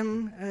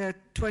Belgium,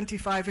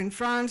 25 in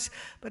France,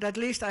 but at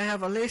least I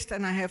have a list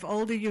and I have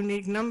all the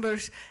unique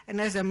numbers. And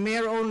as a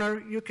mare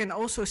owner, you can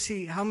also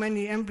see how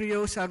many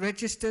embryos are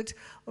registered,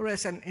 or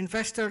as an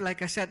investor,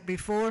 like I said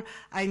before,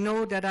 I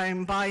know that I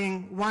am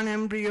buying 1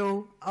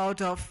 embryo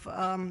out of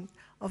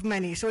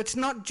many. So it's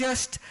not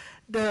just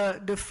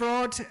the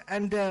fraud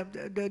and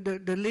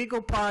the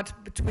legal part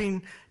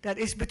that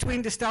is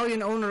between the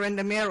stallion owner and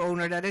the mare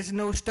owner. That is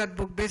no stud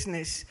book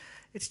business.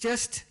 It's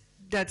just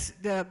that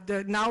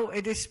now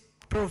it is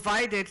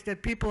provided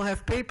that people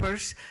have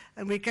papers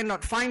and we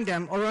cannot find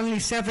them, or only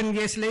 7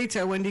 years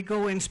later when they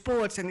go in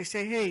sports and they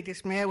say, hey,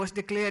 this mare was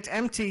declared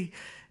empty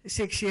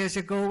 6 years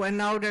ago and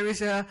now there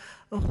is a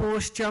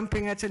horse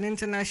jumping at an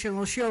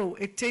international show.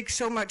 It takes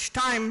so much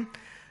time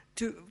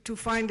to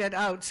find that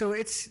out. So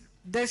it's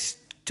this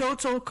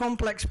total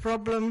complex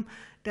problem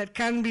that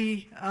can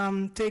be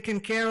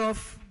taken care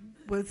of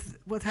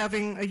with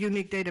having a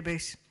unique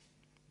database.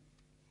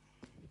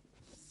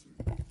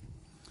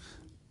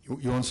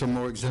 You want some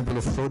more example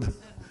of fraud?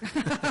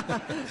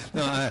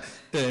 No,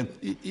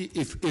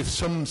 if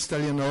some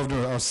stallion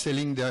owners are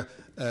selling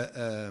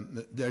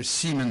their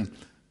semen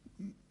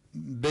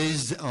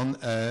based on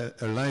a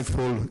live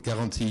foal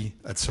guarantee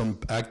at some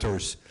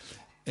actors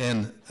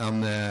and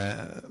on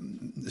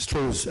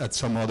straws at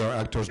some other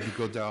actors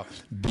because they are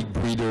big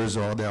breeders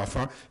or they are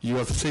far, you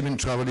have semen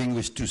traveling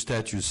with 2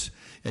 status.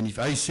 And if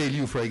I sell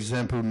you, for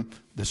example,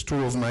 the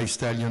straw of my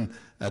stallion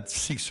at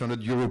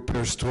 €600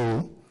 per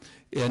straw,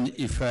 and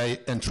if I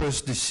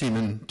entrust the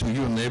semen to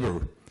your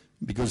neighbor,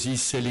 because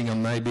he's selling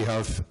on my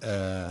behalf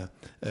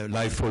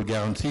live foal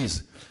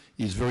guarantees,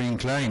 he's very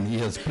inclined, he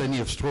has plenty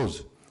of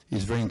straws,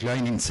 he's very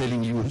inclined in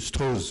selling you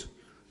straws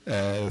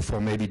for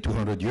maybe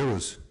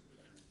 €200,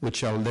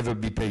 which I'll never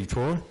be paid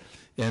for,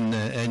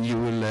 and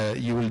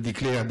you will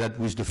declare that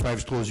with the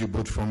 5 straws you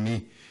bought from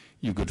me,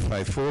 you got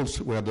 5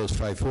 foals, where those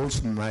 5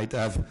 foals might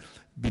have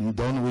been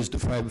done with the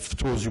 5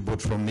 straws you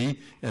bought from me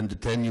and the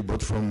 10 you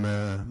bought from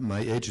my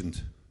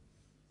agent.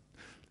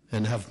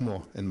 And have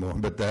more and more,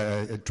 but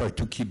I try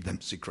to keep them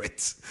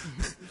secrets.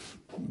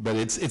 But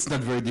it's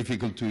not very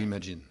difficult to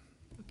imagine.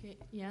 Okay,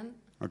 Jan?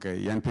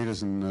 Okay, Jan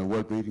Petersen,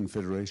 World Breeding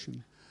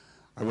Federation.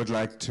 I would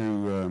like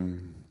to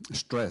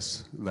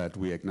stress that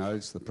we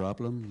acknowledge the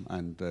problem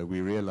and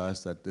we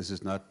realize that this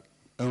is not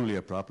only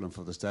a problem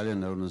for the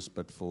stallion owners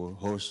but for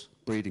horse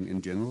breeding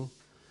in general.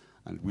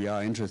 And we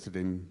are interested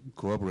in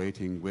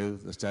cooperating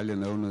with the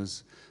stallion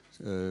owners,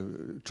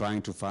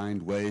 trying to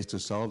find ways to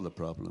solve the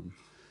problem.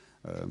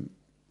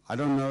 I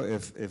don't know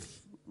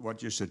if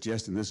what you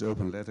suggest in this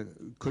open letter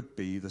could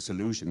be the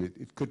solution.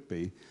 It could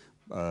be.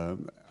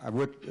 I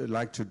would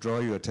like to draw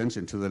your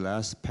attention to the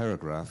last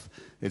paragraph.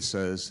 It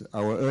says,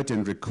 our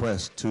urgent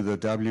request to the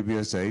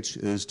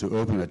WBFSH is to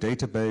open a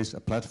database, a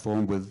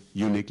platform with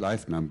unique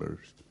life numbers.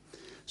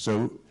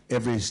 So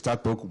every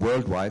stud book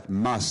worldwide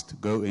must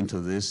go into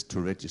this to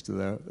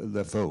register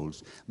their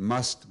foals,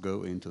 must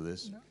go into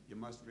this. No. You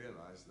must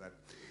realize that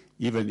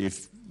even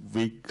if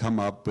we come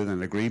up with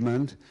an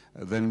agreement,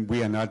 then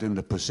we are not in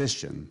the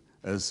position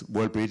as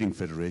World Breeding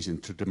Federation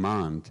to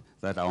demand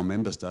that our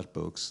member stud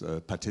books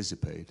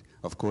participate.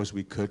 Of course,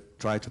 we could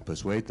try to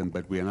persuade them,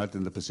 but we are not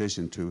in the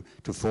position to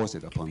force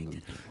it upon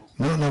them.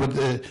 No,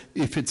 but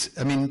if it's,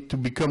 I mean, to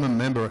become a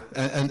member,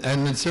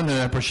 and certainly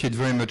I appreciate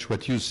very much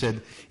what you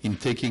said in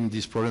taking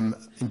this problem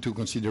into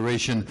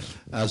consideration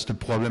as the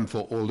problem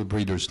for all the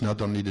breeders,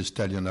 not only the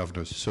stallion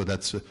owners. So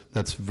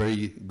that's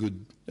very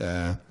good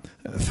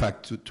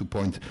fact to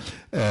point.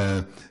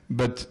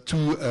 But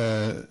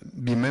to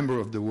be a member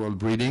of the World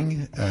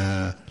Breeding,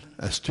 a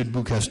stud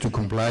book has to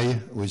comply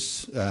with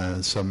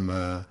some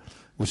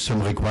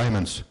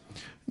requirements.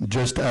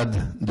 Just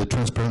add the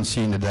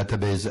transparency in the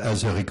database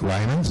as a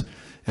requirement,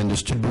 and the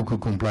stud book who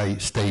comply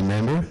stay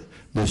member.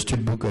 The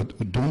stud book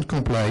who don't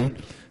comply,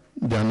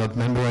 they are not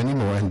member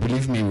anymore. And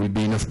believe me, will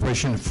be enough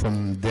pressure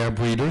from their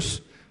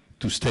breeders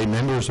to stay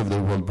members of the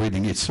World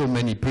Breeding. It's so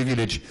many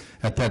privilege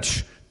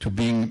attached to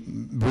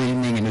being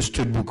breeding in a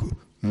stud book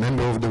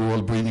member of the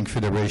World Breeding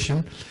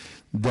Federation,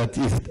 that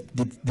if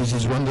this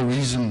is one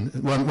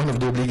of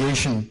the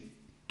obligations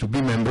to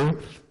be member,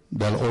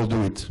 they'll all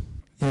do it.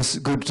 Yes,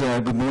 good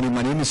morning.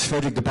 My name is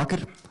Frederik de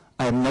Bakker.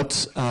 I am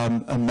not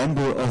a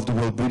member of the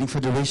World Breeding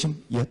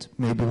Federation yet,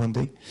 maybe one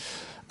day.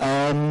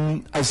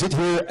 I sit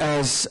here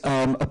as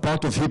a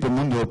part of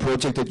Hippomundo, a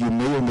project that you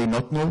may or may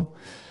not know.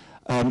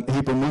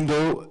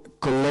 Hippomundo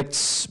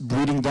collects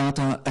breeding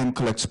data and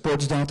collects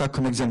sports data,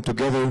 connects them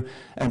together,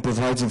 and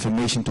provides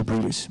information to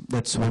breeders.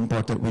 That's one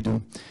part that we do.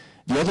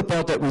 The other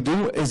part that we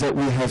do is that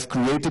we have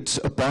created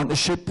a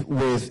partnership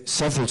with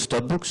several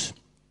stud books.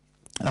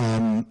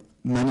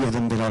 Many of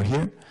them that are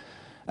here.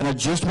 And I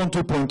just want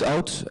to point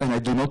out, and I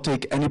do not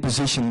take any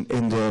position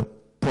in the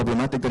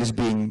problematic that is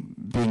being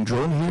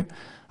drawn here,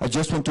 I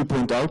just want to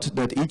point out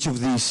that each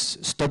of these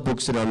stud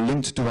books that are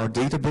linked to our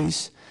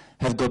database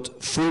have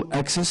got full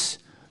access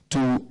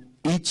to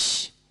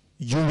each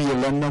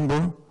UELN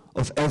number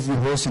of every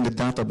horse in the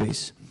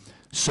database.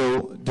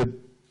 So the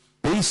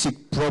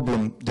basic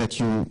problem that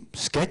you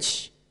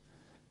sketch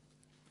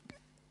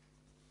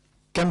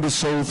can be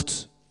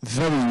solved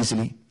very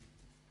easily.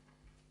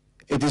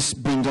 It is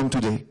being done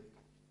today.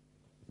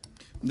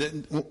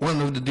 One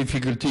of the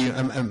difficulty,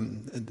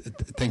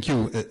 thank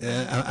you,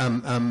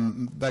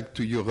 I'm back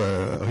to your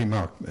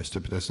remark,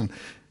 Mr. Peterson,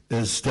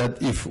 is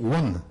that if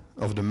one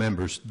of the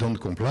members don't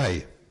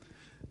comply,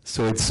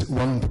 so it's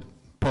one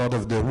part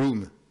of the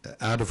room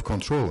out of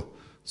control,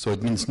 so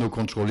it means no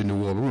control in the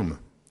whole room.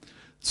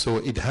 So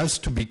it has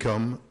to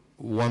become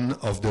one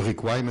of the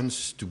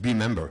requirements to be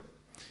member.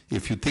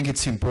 If you think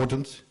it's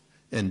important,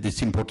 and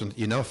it's important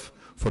enough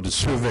for the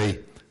survey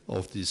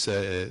of this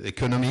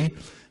economy,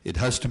 it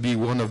has to be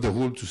one of the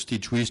rules to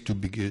stitch with to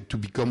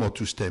become or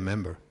to stay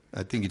member.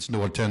 I think it's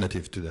no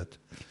alternative to that.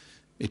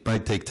 It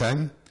might take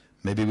time.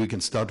 Maybe we can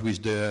start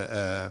with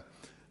the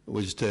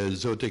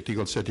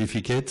zootechnical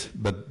certificate,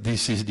 but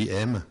this is the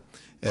aim.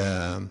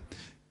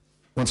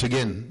 Once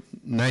again,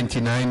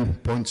 99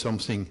 point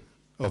something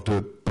of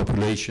the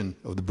population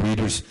of the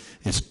breeders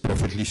is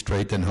perfectly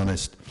straight and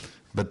honest.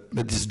 But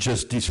it's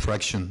just this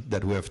fraction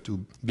that we have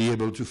to be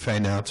able to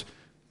find out,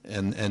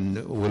 and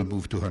we'll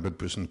move to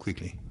 100%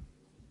 quickly.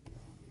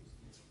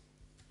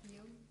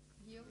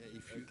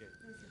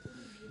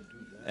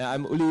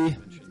 I'm Uli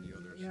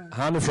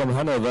Hane from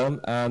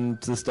Hanover, and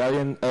the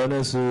stallion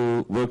owners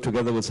who work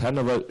together with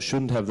Hanover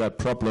shouldn't have that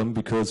problem,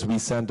 because we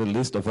send a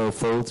list of our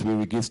foals we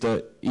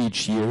register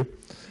each year.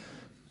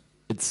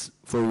 It's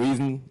for a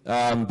reason,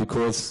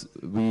 because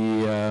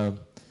we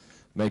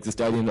make the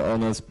stallion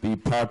owners be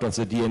part of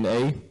the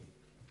DNA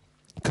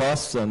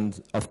costs,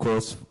 and of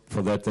course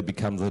for that they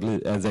become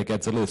they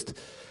get the list.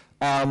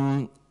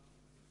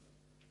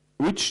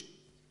 Which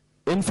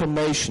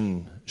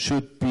information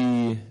should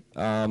be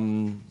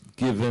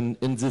given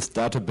in this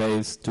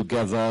database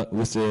together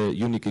with the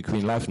unique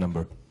equine life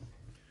number?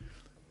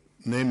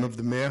 Name of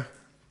the mare,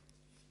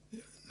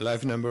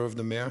 life number of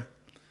the mare,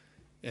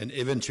 and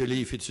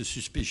eventually, if it's a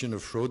suspicion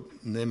of fraud,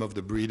 name of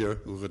the breeder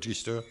who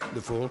registered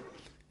the foal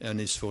and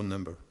his phone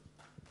number.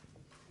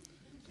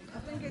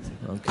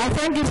 I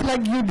think it's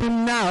like you do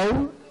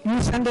now.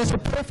 You send us a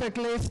perfect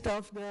list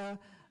of the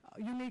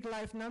unique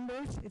life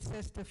numbers. It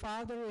says the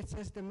father, it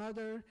says the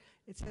mother,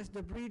 it says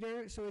the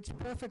breeder, so it's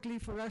perfectly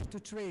for us to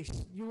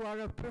trace. You are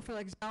a perfect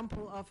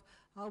example of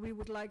how we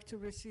would like to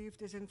receive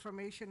this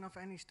information of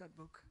any stud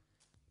book.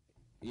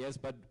 Yes,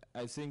 but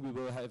I think we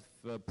will have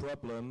a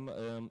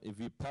problem if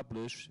we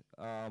publish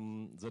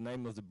the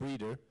name of the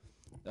breeder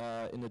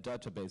in a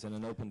database, in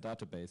an open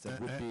database.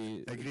 That would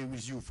be. I agree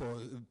with you for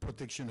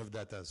protection of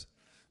data.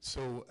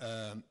 So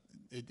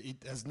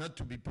it has not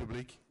to be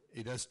public.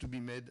 It has to be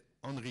made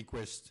on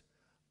request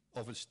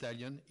of a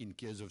stallion in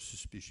case of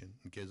suspicion,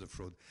 in case of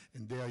fraud.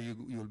 And there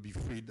you'll be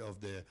freed of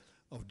the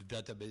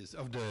database,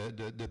 of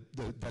the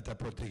data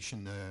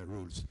protection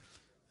rules.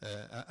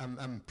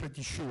 I'm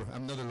pretty sure,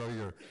 I'm not a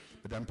lawyer,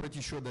 but I'm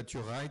pretty sure that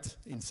you're right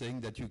in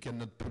saying that you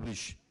cannot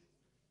publish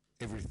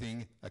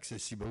everything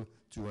accessible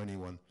to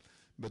anyone.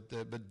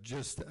 But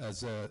just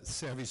as a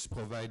service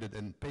provided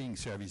and paying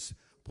service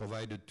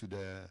provided to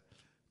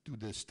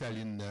the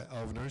stallion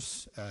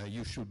owners,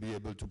 you should be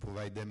able to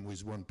provide them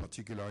with one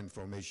particular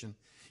information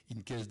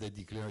in case they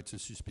declare it's a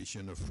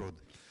suspicion of fraud.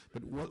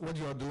 But what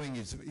you are doing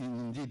is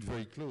indeed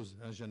very close,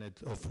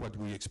 Jeanette, of what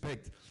we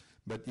expect.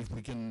 But if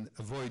we can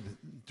avoid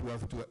to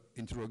have to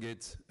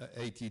interrogate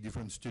 80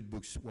 different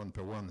studbooks one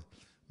per one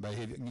by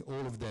having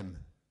all of them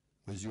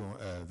with your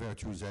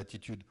virtuous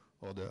attitude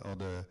or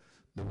the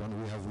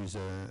one we have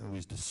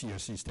with the CR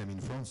system in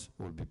France,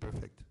 will be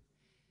perfect.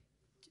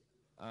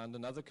 And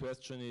another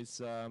question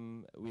is,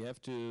 we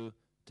have to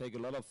take a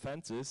lot of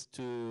fences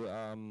to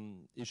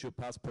issue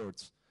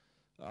passports.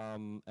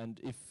 And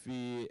if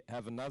we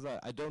have another,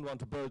 I don't want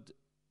to build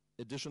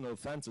additional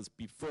fences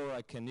before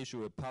I can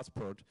issue a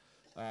passport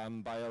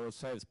by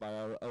ourselves, by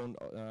our own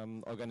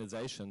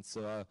organizations.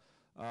 So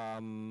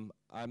I'm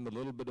a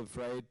little bit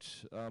afraid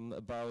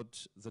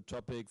about the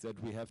topic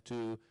that we have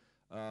to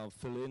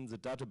fill in the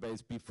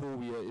database before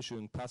we are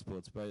issuing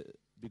passports,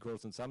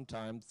 because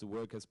sometimes the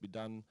work has been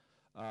done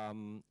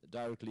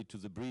directly to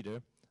the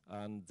breeder,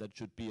 and that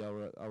should be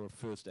our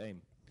first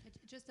aim. I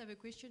just have a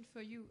question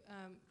for you.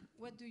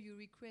 What do you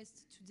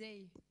request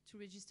today to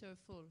register a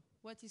foal?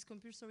 What is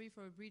compulsory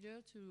for a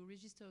breeder to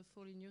register a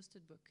foal in your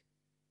stud book?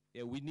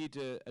 Yeah, we need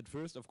at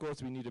first, of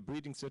course, we need a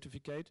breeding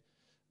certificate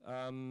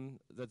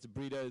that the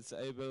breeder is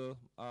able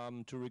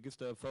to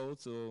register a foal.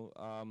 So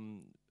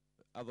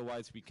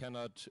otherwise we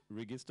cannot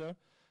register.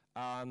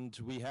 And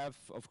we have,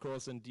 of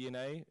course, in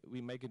DNA.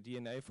 We make a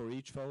DNA for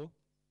each foal,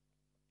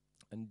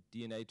 a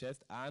DNA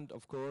test, and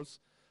of course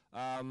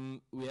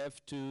we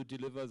have to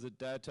deliver the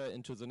data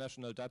into the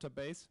national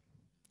database.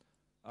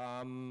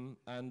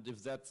 And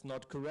if that's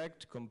not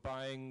correct,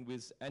 combining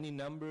with any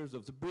numbers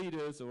of the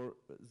breeders or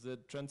the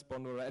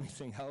transponder or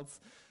anything else,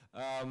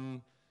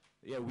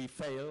 yeah, we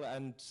fail.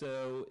 And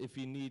so if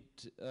we need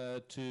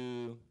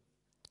to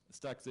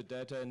stack the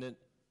data in an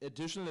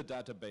additional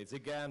database,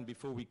 again,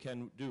 before we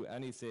can do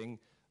anything,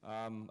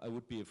 I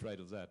would be afraid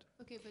of that.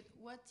 Okay, but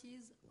what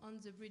is on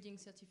the breeding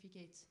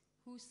certificate?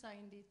 Who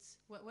signed it?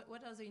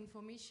 What are the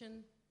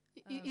information?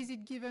 Is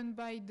it given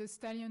by the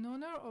stallion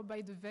owner or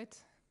by the vet?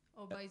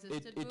 Or by the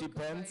it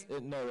depends.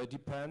 No, it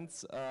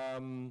depends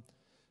on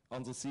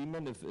the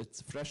semen. If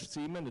it's fresh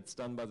semen, it's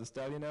done by the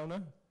stallion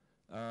owner.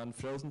 And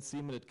frozen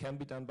semen, it can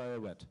be done by a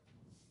vet.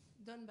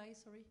 Done by,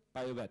 sorry?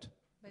 By a vet,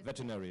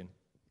 veterinarian.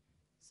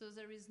 So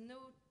there is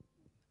no,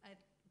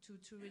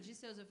 to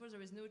register the foal,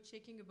 there is no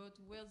checking about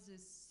where the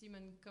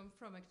semen come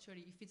from,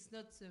 actually, if it's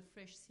not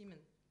fresh semen.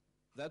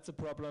 That's a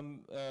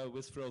problem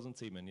with frozen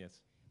semen,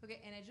 yes.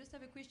 Okay, and I just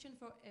have a question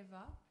for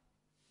Eva.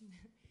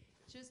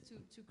 Just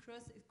to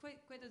cross,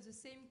 quite the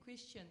same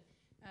question.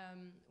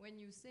 When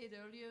you said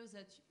earlier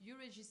that you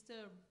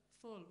register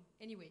foal,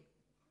 anyway,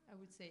 I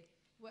would say,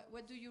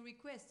 what do you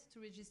request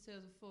to register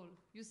the foal?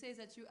 You say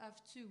that you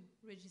have to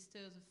register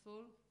the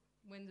foal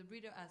when the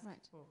breeder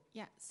asks for.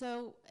 Yeah,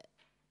 so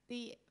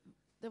the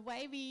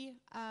way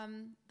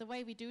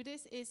we do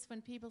this is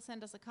when people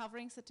send us a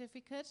covering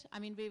certificate. I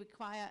mean, we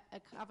require a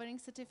covering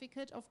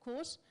certificate, of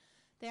course.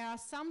 There are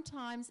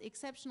sometimes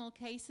exceptional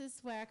cases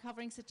where a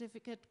covering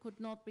certificate could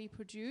not be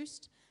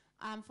produced.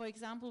 For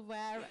example,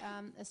 where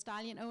a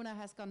stallion owner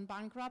has gone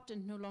bankrupt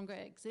and no longer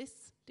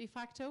exists de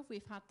facto,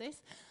 we've had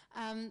this,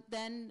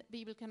 then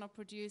people cannot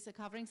produce a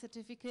covering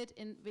certificate,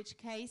 in which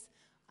case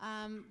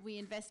we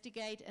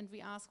investigate and we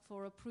ask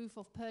for a proof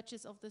of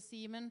purchase of the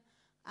semen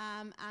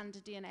and a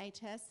DNA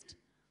test.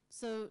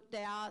 So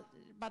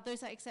but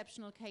those are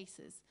exceptional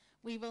cases.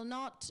 We will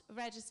not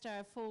register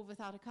a foal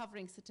without a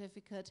covering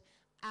certificate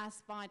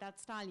as by that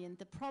stallion.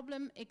 The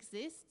problem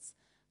exists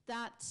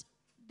that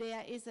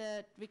there is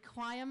a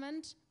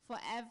requirement for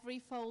every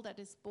foal that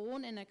is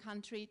born in a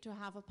country to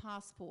have a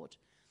passport.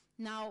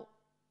 Now,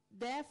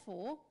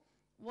 therefore,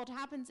 what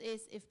happens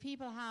is if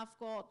people have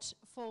got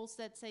foals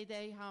that say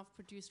they have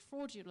produced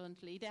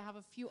fraudulently, they have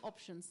a few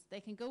options.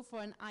 They can go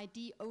for an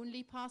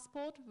ID-only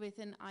passport with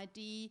an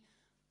ID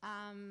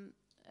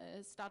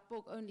stud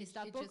book, only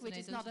stud book, which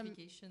is not a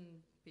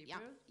identification paper.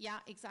 Yeah,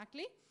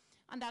 exactly.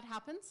 And that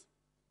happens.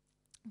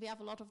 We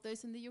have a lot of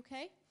those in the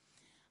UK.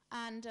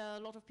 And a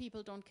lot of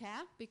people don't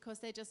care because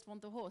they just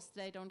want the horse.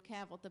 They don't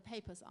care what the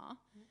papers are.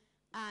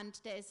 And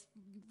there's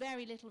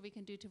very little we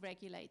can do to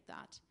regulate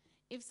that.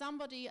 If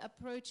somebody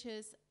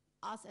approaches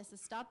us as a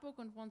stud book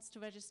and wants to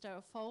register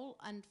a foal,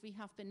 and we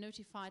have been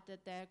notified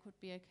that there could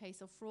be a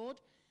case of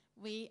fraud,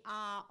 we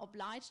are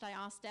obliged. I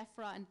asked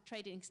DEFRA and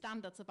trading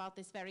standards about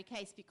this very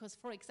case because,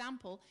 for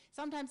example,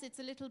 sometimes it's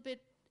a little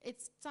bit,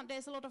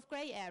 there's a lot of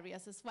grey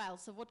areas as well.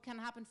 So what can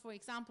happen, for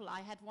example,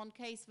 I had one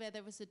case where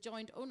there was a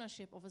joint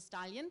ownership of a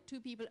stallion.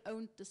 Two people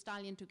owned the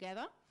stallion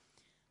together.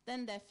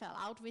 Then they fell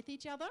out with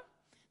each other.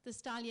 the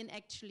stallion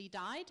actually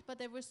died, but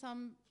there were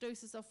some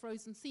doses of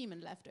frozen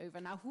semen left over.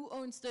 Now, who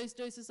owns those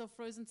doses of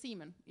frozen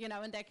semen? You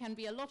know, and there can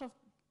be a lot of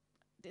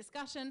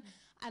discussion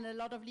and a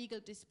lot of legal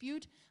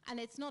dispute, and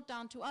it's not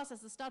down to us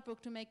as a stud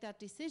book to make that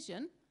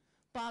decision.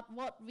 But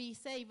what we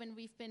say when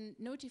we've been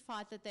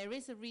notified that there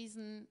is a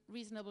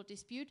reasonable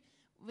dispute,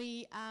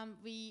 we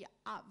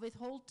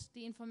withhold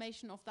the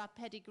information of that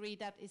pedigree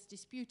that is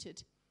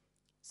disputed.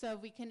 So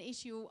we can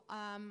issue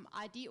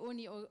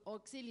ID-only or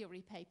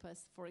auxiliary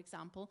papers, for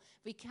example.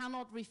 We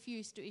cannot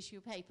refuse to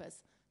issue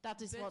papers.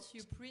 That is but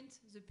you print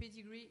the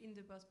pedigree in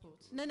the passport.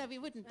 No, we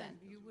wouldn't then.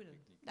 You wouldn't.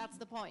 That's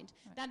the point.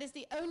 Right. That is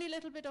the only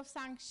little bit of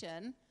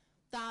sanction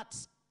that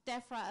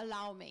DEFRA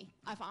allow me.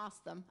 I've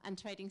asked them, and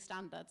trading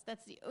standards.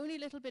 That's the only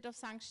little bit of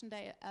sanction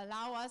they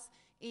allow us,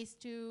 is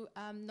to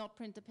not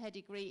print the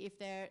pedigree if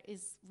there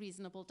is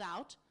reasonable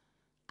doubt.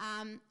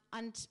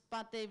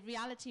 But the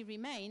reality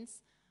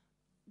remains,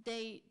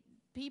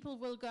 people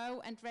will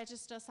go and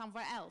register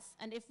somewhere else.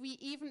 And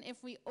even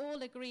if we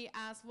all agree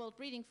as World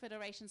Breeding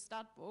Federation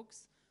stud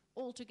books,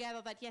 all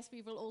together that yes,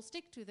 we will all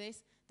stick to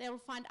this, they will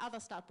find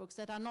other stud books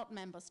that are not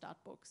member stud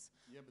books.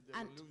 Yeah, but they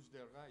will lose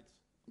their rights.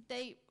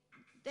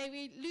 They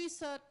will lose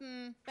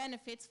certain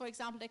benefits. For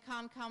example, they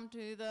can't come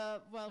to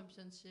the world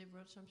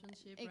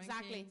championship,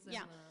 exactly.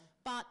 Yeah,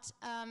 but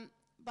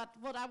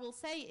what I will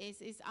say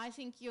is I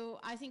think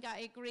I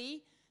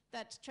agree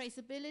that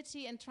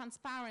traceability and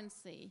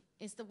transparency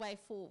is the way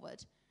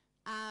forward,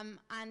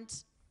 and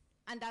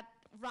that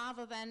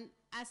rather than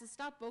as a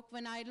stud book,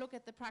 when I look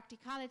at the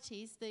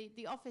practicalities,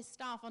 the office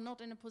staff are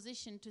not in a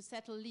position to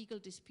settle legal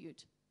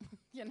dispute.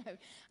 You know,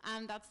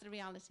 and that's the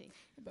reality.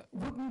 But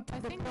wouldn't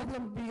the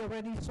problem be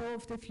already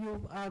solved if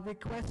you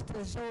request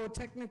a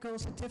zootechnical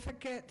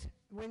certificate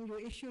when you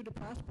issue the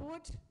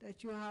passport,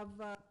 that you have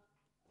a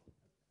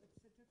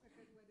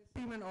certificate where the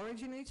semen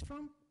originates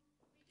from?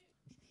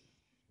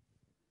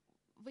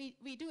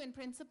 We do in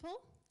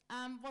principle.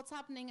 What's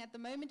happening at the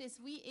moment is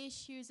we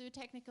issue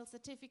zootechnical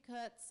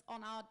certificates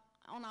on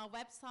our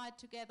website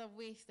together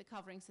with the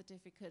covering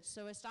certificate.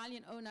 So a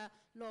stallion owner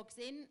logs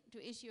in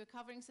to issue a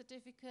covering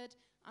certificate,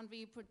 and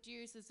we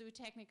produce a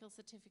zootechnical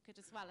certificate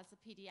as well as a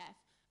PDF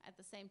at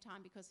the same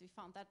time, because we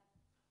found that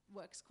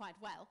works quite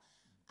well.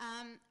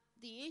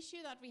 The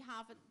issue that we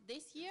have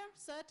this year,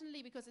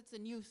 certainly because it's a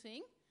new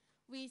thing,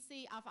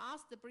 I've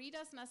asked the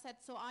breeders and I said,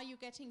 so are you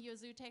getting your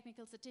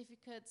zootechnical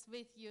certificates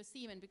with your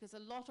semen? Because a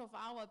lot of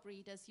our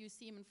breeders use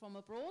semen from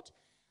abroad,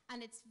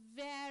 and it's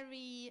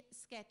very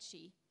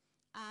sketchy.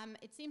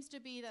 It seems to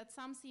be that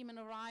some semen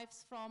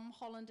arrives from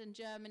Holland and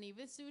Germany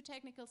with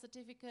zootechnical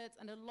certificates,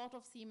 and a lot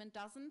of semen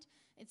doesn't.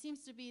 It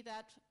seems to be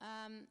that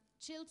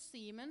chilled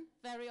semen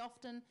very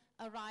often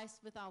arrives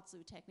without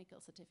zootechnical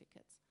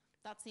certificates.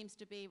 That seems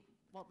to be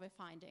what we're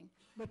finding.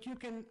 But you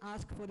can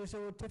ask for the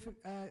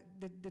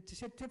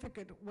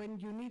certificate when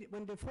you need it,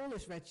 when the foal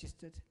is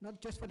registered, not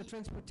just for the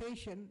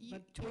transportation,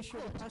 but to issue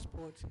the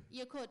passport.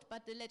 You could,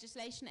 but the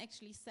legislation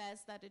actually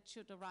says that it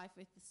should arrive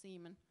with the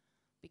semen,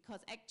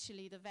 because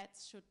actually the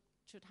vets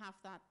should have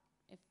that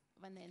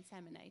when they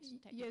inseminate.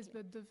 Yes,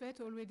 but the vet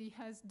already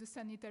has the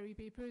sanitary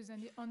papers,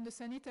 and on the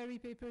sanitary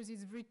papers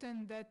is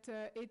written that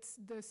it's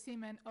the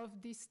semen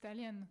of this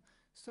stallion.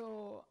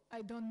 So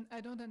I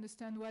don't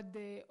understand what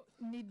they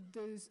need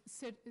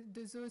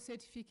the zoo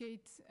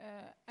certificate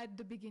at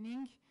the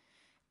beginning,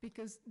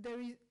 because there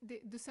is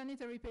the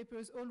sanitary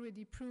papers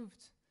already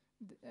proved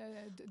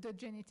the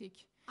genetic.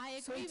 I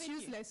agree so it's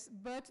with useless. You.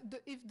 But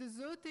if the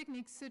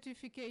zootechnic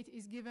certificate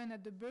is given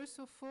at the birth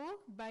of foal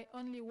by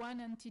only one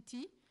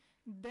entity,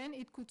 then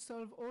it could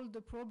solve all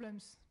the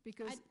problems,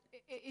 because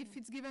if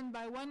it's given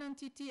by one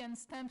entity and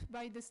stamped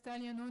by the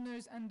stallion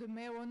owners and the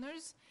mare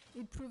owners,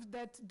 it proves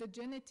that the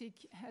genetic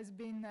has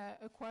been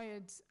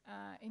acquired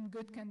in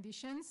good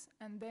conditions,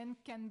 and then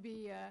can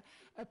be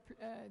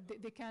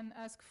they can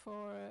ask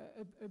for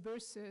a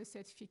birth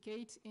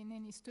certificate in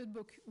any stud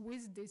book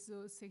with this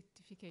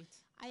certificate.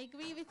 I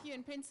agree with you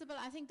in principle.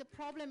 I think the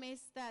problem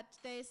is that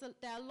there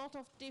are a lot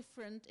of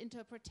different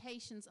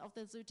interpretations of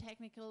the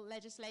zootechnical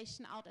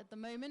legislation out at the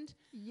moment.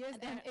 Yes,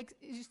 and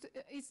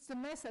it's a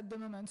mess at the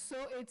moment. So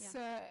it's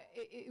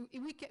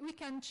we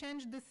can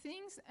change the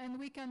things, and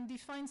we can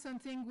define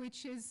something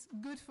which is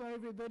good for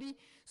everybody.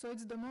 So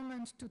it's the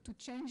moment to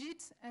change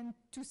it and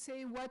to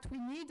say what we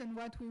need and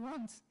what we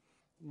want.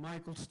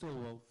 Michael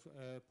Stillwell,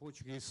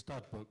 Portuguese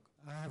stud book.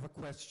 I have a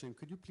question.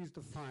 Could you please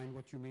define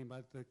what you mean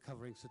by the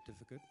covering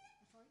certificate?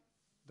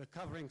 The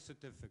covering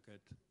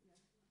certificate.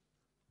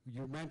 Yes.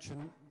 You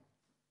mentioned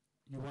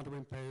you want to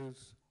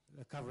impose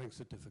a covering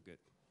certificate.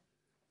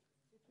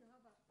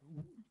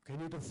 Can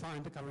you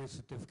define the covering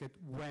certificate?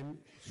 When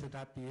should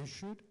that be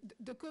issued?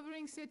 The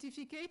covering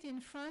certificate in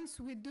France,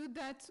 we do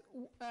that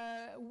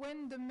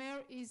when the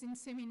mare is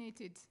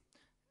inseminated.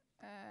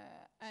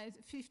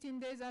 15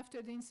 days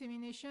after the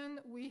insemination,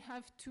 we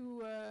have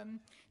to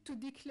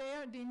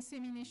declare the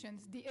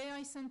inseminations. The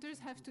AI centers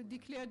have to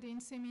declare the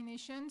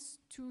inseminations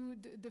to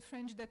the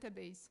French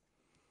database.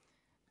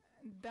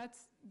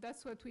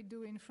 That's what we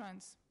do in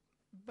France.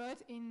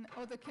 But in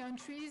other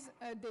countries,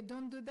 they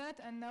don't do that,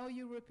 and now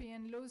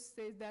European laws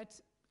say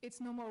that it's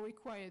no more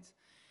required.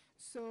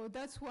 So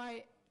that's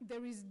why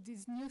there is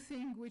this new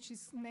thing which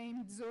is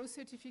named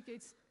zootechnical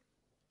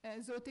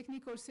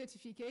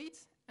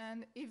certificate,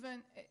 and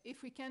even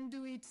if we can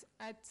do it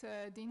at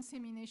the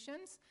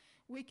inseminations,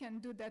 we can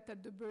do that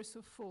at the birth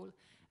of foal.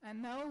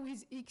 And now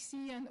with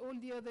ICSI and all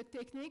the other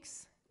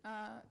techniques,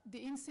 the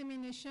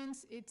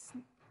inseminations, it's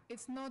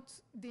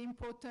not the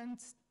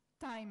important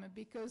time,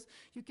 because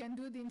you can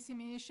do the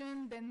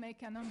insemination, then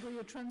make an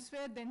embryo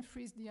transfer, then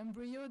freeze the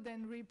embryo,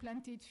 then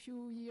replant it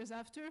few years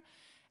after.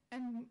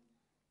 And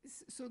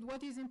so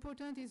what is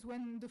important is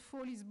when the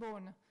foal is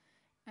born.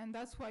 And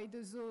that's why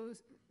the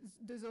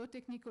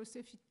zootechnical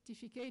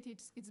certificate,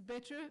 it's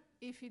better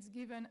if it's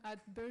given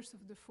at birth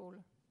of the foal.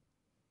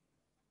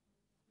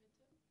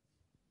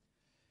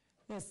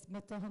 Yes,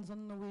 Mette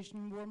Hansson,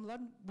 Norwegian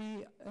Warmland.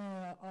 We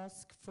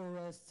ask for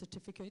a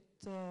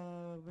certificate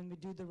when we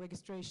do the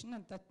registration,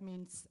 and that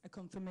means a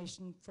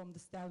confirmation from the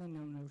stallion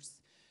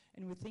owners.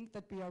 And we think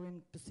that we are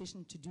in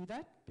position to do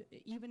that,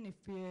 even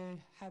if we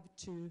have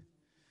to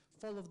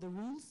follow the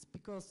rules,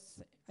 because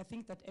I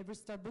think that every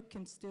stud book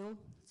can still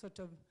sort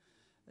of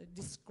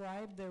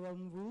describe their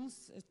own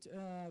rules,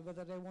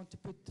 whether they want to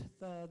put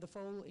the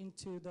foal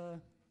into the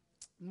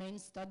main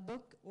stud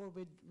book or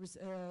with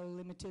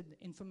limited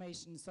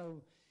information.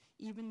 So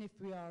even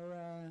if we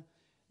are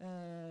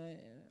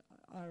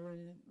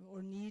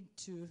or need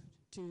to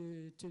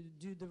do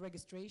the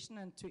registration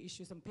and to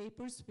issue some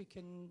papers, we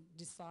can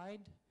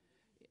decide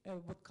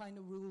what kind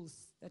of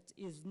rules that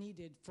is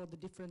needed for the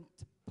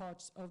different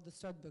parts of the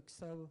stud book.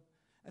 So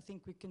I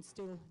think we can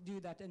still do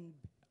that and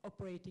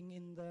operating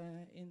in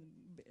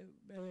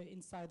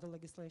inside the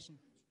legislation.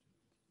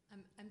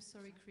 I'm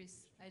sorry,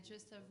 Chris. I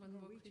just have one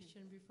more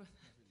question before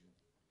that.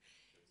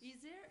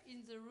 Is there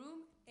in the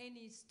room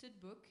any stud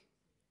book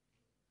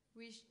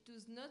which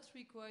does not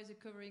require the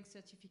covering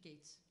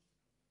certificate?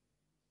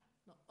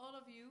 No, all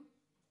of you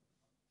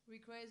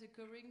require the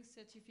covering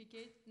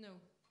certificate? No,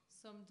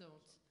 some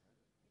don't.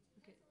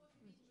 Okay.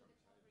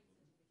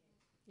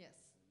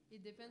 Yes,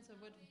 it depends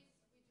on what.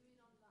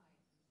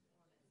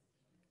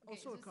 Okay,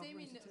 Also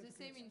the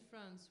same in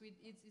France.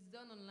 It's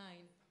done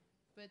online,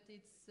 but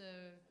it's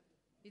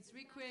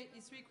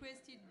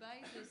requested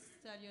by the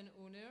stallion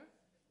owner,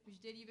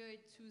 which deliver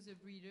it to the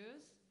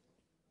breeders,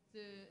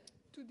 to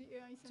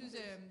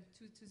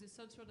the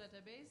central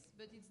database.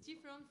 But it's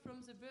different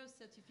from the birth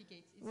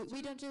certificate.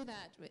 We don't do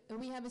that.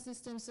 We have a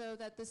system so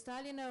that the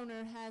stallion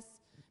owner has,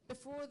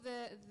 before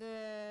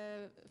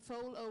the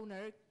foal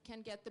owner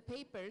can get the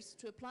papers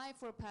to apply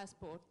for a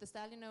passport, the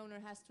stallion owner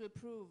has to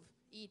approve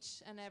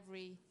each and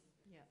every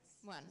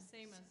one.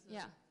 Same as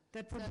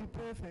that would be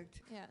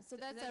perfect. Yeah, so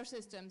that's our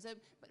system. So,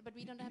 but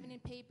we don't have any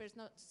papers,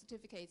 not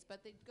certificates,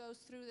 but it goes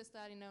through the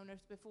stallion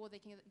owners before they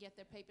can get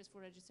their papers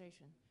for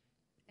registration.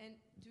 And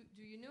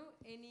do you know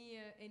any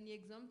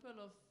example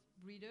of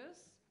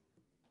breeders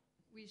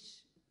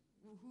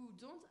who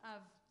don't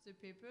have the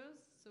papers,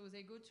 so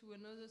they go to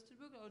another stud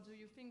book, or do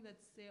you think that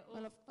they're all?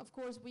 Well, of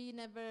course, we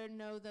never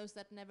know those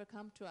that never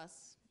come to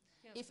us.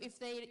 Yeah, if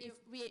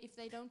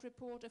they don't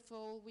report a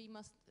foal, we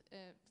must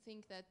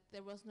think that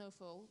there was no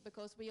foal,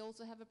 because we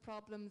also have a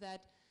problem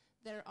that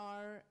there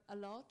are a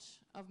lot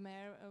of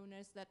mare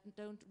owners that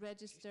don't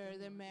register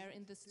their mare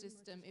in the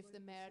system if the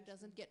mare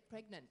doesn't get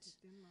pregnant.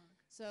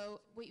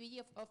 So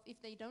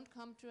if they don't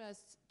come to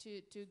us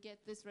to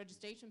get this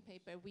registration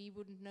paper, we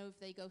wouldn't know if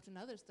they go to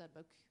another stud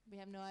book. We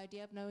have no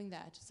idea of knowing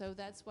that. So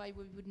that's why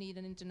we would need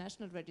an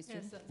international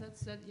register.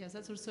 Yes,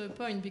 that's also a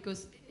point,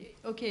 because,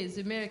 okay,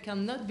 the mare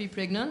cannot be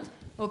pregnant,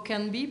 or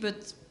can be,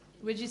 but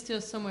register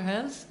somewhere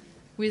else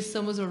with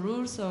some other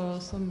rules or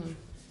some...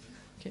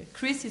 Okay,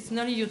 Chris, it's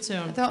nearly your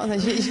turn.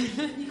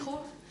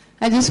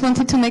 I just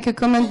wanted to make a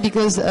comment,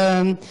 because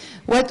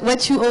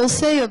what you all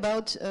say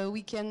about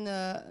we can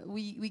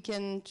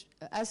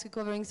ask a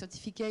covering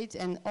certificate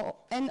and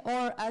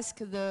or ask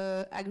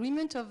the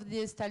agreement of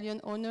the stallion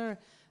owner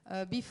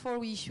before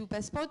we issue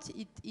passport.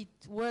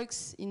 It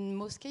works in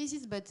most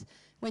cases, but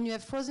when you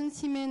have frozen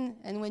semen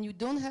and when you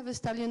don't have a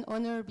stallion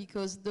owner,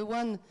 because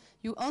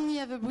you only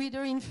have a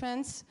breeder in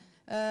France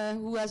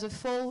who has a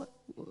foal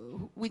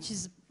which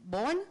is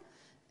born,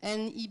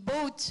 and he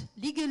bought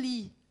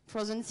legally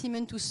frozen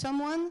semen to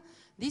someone.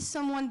 This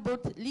someone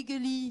bought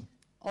legally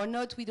or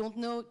not, we don't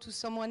know, to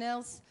someone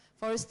else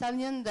for a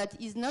stallion that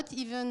is not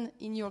even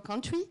in your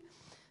country.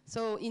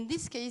 So in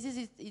these cases,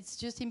 it's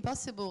just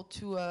impossible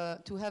to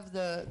have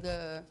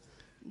the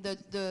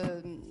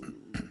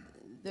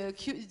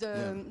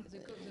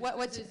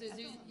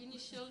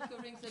initial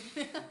covering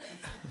certificate.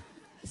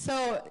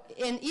 So,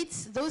 and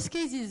it's those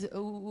cases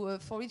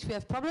for which we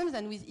have problems,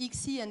 and with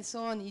ICSI and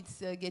so on,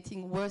 it's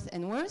getting worse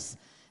and worse.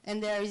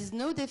 And there is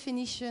no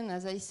definition,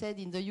 as I said,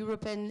 in the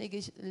European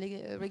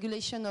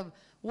regulation of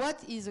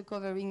what is a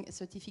covering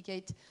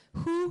certificate,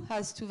 who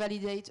has to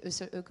validate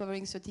a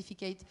covering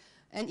certificate.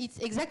 And it's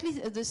exactly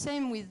the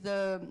same with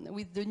the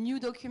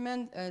new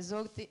document,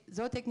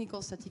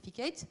 zootechnical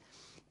certificate.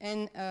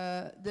 And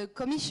the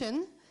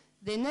Commission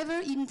they never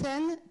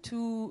intend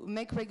to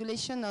make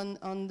regulation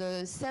on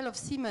the sale of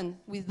semen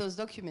with those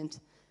documents.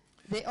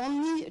 They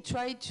only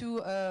try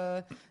to,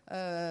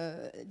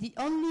 the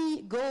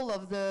only goal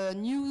of the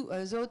new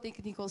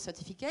zootechnical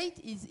certificate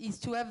is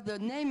to have the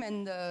name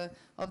and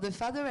of the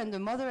father and the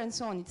mother and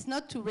so on. It's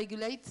not to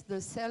regulate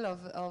the sale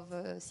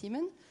of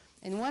semen.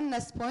 And one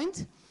last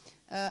point,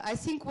 I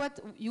think what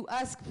you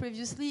asked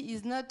previously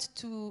is not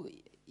to,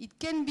 it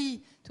can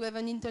be to have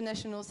an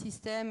international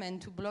system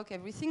and to block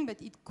everything,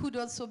 but it could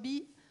also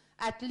be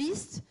at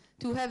least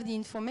to have the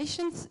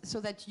information so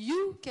that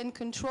you can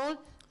control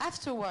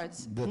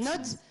afterwards,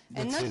 not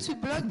to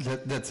block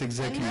that's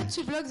exactly, and not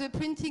to block the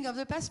printing of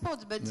the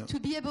passport, but to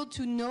be able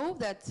to know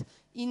that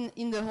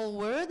in the whole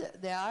world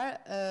there are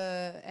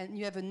and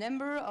you have a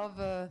number of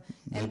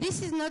and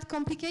this is not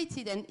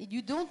complicated, and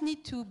you don't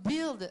need to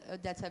build a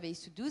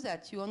database to do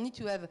that. You only need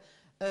to have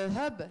a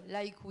hub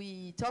like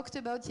we talked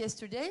about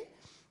yesterday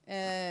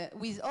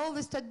with all the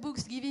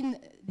studbooks giving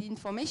the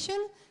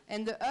information,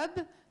 and the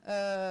hub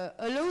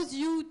allows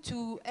you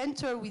to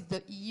enter with the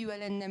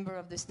EULN number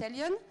of the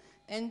stallion.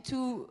 And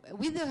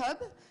with the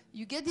hub,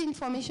 you get the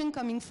information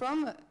coming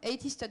from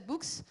 80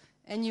 studbooks,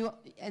 and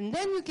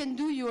then you can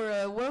do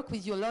your work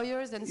with your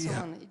lawyers and so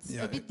on. It's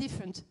a bit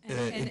different.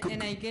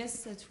 And I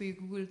guess that we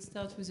will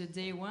start with the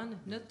day one,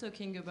 not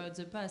talking about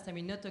the past. I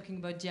mean, not talking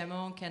about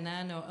Diamant,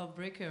 Canaan, or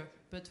Outbreaker,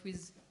 but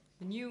with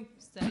the new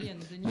stallion,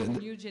 the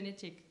new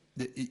genetic.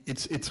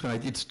 It's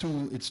right. It's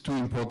two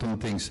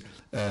important things.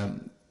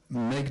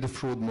 Make the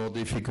fraud more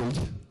difficult.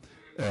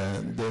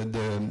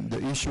 The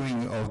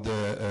issuing of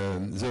the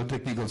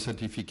zootechnical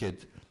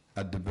certificate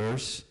at the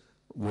birth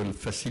will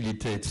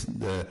facilitate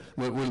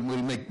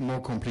will make more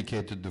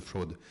complicated the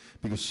fraud,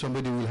 because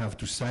somebody will have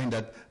to sign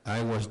that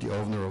I was the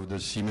owner of the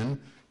semen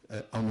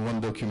on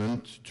one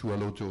document to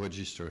allow to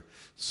register.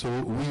 So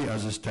we,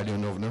 as a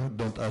stallion owner,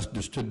 don't ask the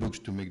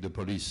studbooks to make the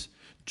police,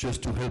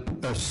 just to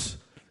help us.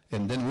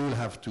 And then we will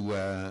have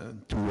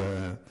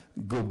to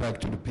go back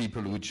to the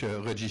people which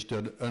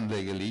registered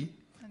illegally,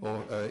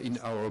 or in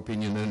our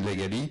opinion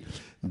illegally.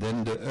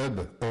 Then the hub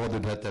or the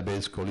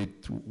database, call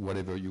it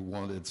whatever you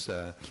want, it's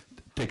a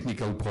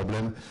technical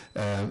problem,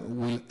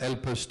 will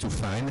help us to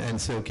find and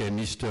say, okay,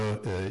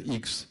 Mr.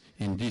 X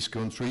in this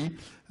country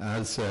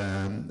as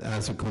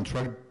a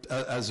contract,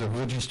 as a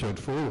registered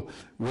foal,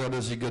 where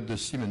does he get the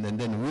semen? And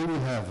then we will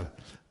have,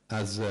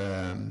 as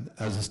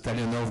a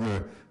stallion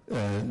owner,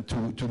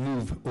 to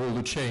move all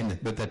the chain,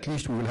 but at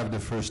least we will have the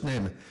first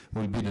name,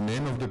 will be the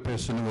name of the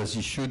person who has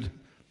issued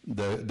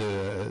the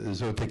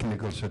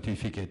zootechnical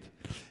certificate,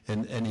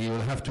 and he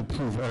will have to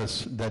prove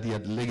us that he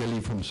had legally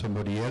from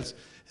somebody else,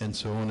 and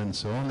so on and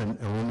so on, and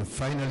when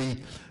finally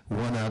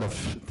 1 out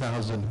of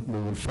 1,000 we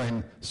will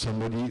find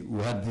somebody who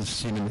had this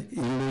semen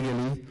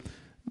illegally,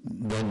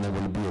 then there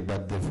will be a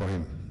bad day for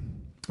him,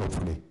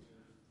 hopefully.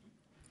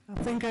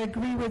 I think I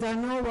agree with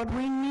Arnaud. What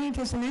we need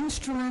is an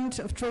instrument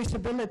of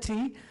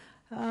traceability,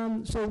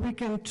 so we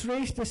can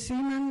trace the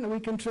semen, we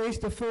can trace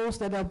the foals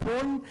that are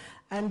born,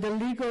 and the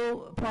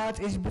legal part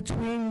is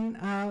between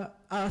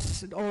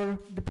us or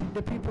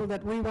the people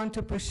that we want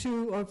to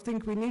pursue or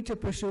think we need to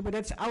pursue, but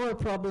that's our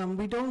problem.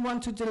 We don't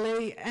want to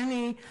delay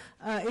any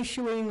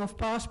issuing of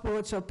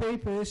passports or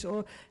papers,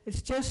 or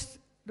it's just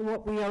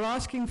what we are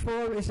asking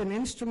for is an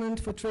instrument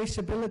for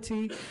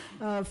traceability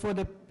for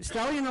the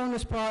stallion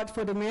owner's part,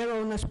 for the mare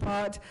owner's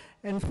part,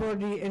 and for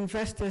the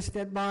investors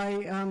that buy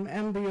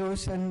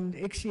embryos and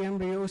ICSI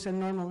embryos and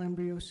normal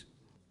embryos.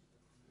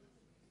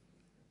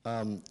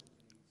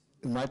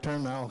 My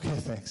turn now? Okay,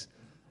 thanks.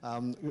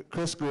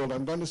 Chris Gould,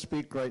 I'm going to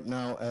speak right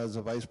now as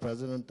a Vice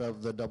President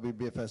of the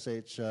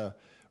WBFSH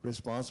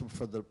responsible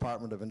for the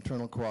Department of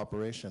Internal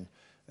Cooperation.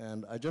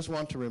 And I just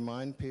want to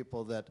remind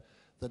people that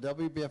the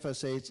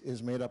WBFSH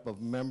is made up of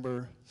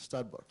member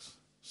studbooks.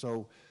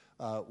 So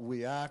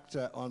we act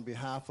on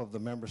behalf of the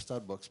member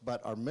studbooks,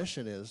 but our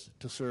mission is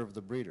to serve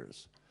the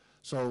breeders.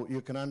 So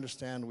you can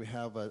understand we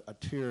have a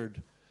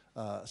tiered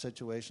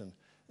situation.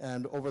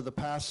 And over the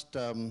past,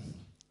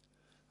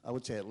 I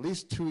would say at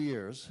least 2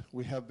 years,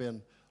 we have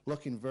been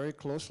looking very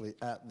closely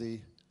at the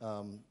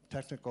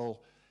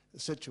technical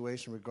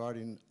situation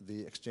regarding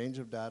the exchange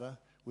of data.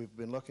 We've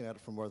been looking at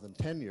it for more than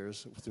 10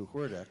 years through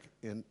WHRDEC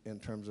in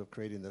terms of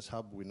creating this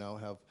hub. We now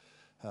have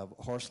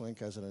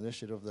HorseLink as an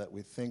initiative that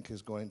we think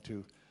is going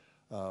to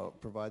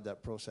provide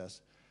that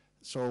process.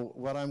 So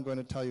what I'm going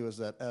to tell you is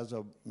that as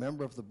a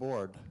member of the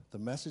board, the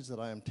message that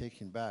I am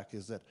taking back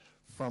is that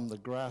from the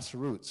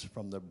grassroots,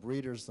 from the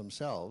breeders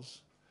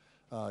themselves,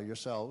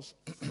 yourselves,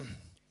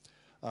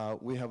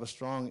 we have a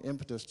strong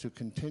impetus to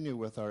continue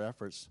with our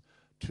efforts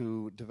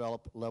to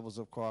develop levels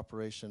of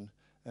cooperation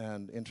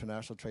and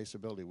international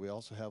traceability. We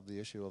also have the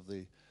issue of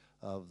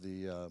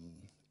the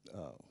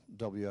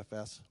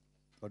WFS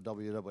or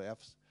WWF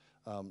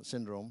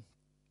syndrome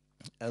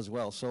as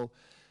well. So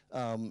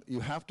you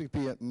have to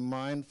be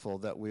mindful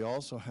that we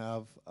also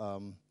have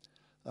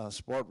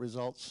sport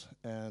results,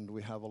 and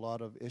we have a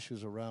lot of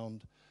issues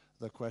around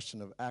the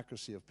question of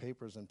accuracy of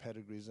papers and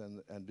pedigrees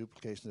and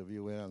duplication of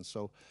UN.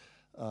 So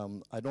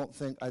I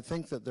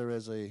think that there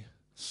is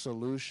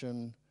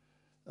solution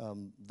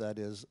that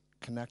is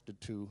connected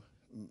to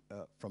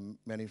from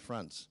many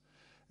fronts.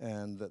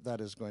 And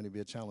that is going to be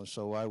a challenge.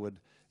 So I would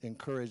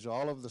encourage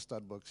all of the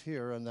stud books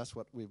here, and that's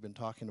what we've been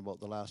talking about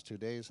the last 2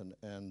 days,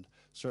 and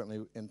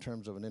certainly in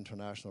terms of an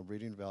international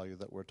breeding value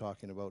that we're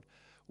talking about,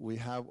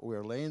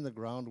 we're laying the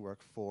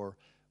groundwork for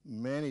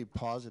many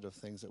positive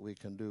things that we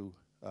can do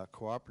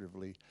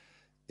cooperatively.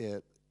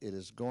 It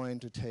is going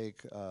to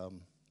take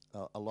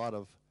a lot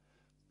of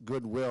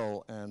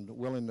goodwill and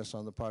willingness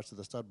on the parts of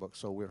the stud book.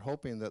 So we're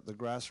hoping that the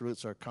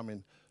grassroots are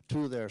coming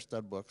to their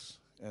stud books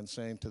and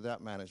saying to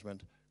that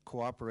management,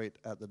 cooperate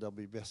at the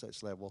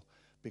WBFSH level,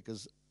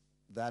 because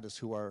that is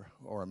who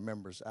our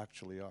members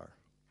actually are.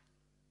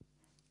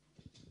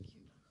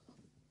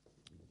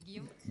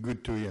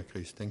 Good to hear,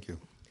 Chris. Thank you.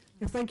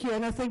 Thank you,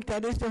 and I think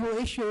that is the whole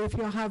issue. If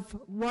you have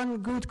one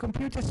good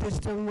computer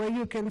system where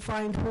you can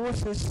find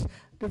horses,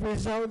 the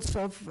results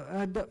of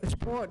the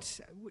sports,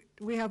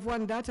 we have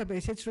one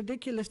database. It's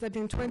ridiculous that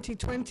in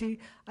 2020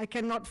 I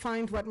cannot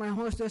find what my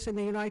horse does in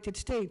the United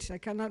States. I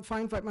cannot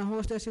find what my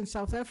horse does in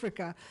South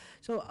Africa.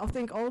 So I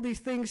think all these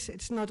things,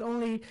 it's not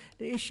only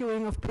the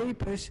issuing of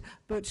papers,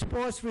 but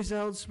sports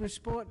results,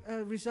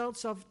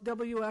 results of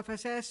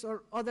WFSS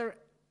or other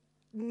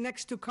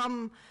next to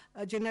come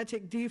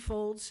genetic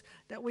defaults,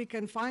 that we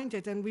can find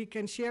it and we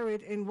can share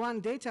it in one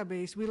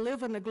database. We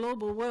live in a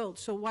global world,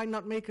 so why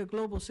not make a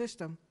global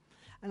system?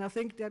 And I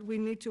think that we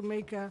need to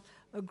make a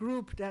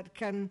group that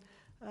can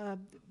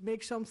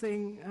make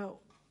something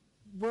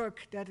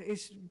work that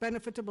is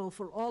benefitable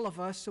for all of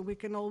us, so we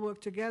can all work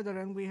together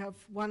and we have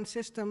one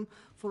system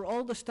for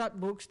all the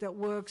stud books that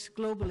works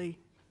globally.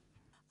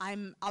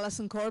 I'm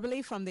Alison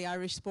Corbally from the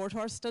Irish Sport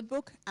Horse Stud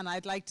Book, and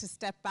I'd like to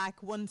step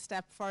back one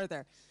step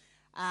further.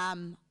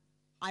 I'm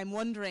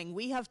wondering,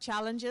 we have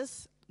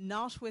challenges,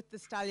 not with the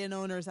stallion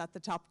owners at the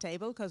top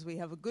table, because we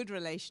have a good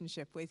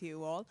relationship with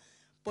you all,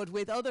 but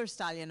with other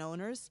stallion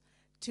owners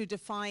to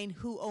define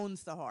who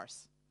owns the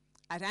horse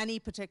at any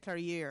particular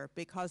year,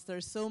 because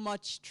there's so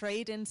much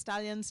trade in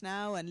stallions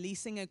now and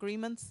leasing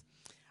agreements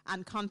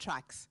and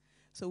contracts.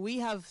 So we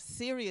have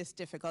serious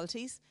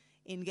difficulties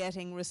in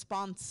getting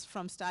response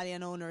from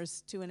stallion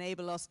owners to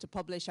enable us to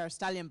publish our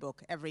stallion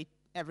book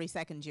every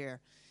second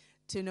year,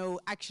 to know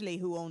actually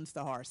who owns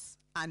the horse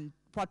and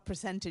what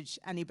percentage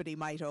anybody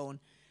might own.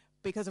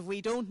 Because if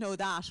we don't know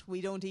that,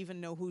 we don't even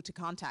know who to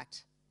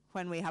contact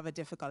when we have a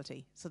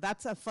difficulty. So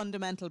that's a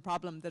fundamental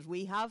problem that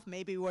we have.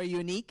 Maybe we're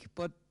unique,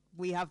 but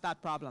we have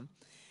that problem.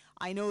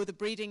 I know the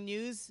Breeding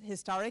News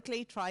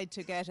historically tried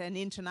to get an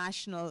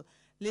international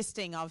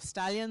listing of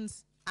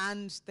stallions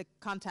and the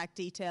contact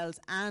details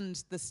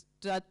and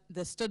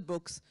the stud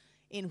books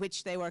in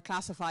which they were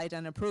classified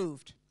and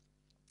approved.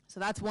 So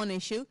that's one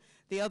issue.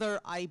 The other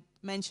I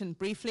mentioned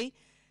briefly,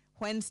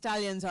 when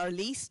stallions are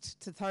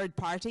leased to third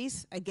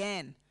parties,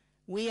 again,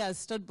 we as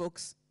stud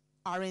books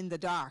are in the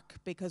dark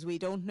because we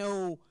don't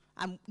know,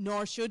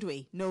 nor should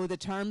we, know the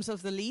terms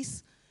of the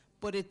lease,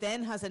 but it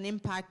then has an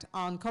impact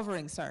on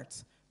covering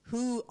certs.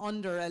 Who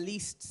under a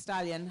leased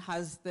stallion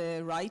has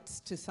the rights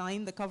to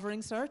sign the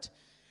covering cert?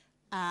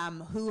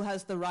 Who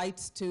has the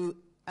rights to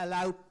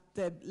allow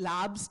the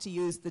labs to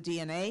use the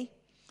DNA?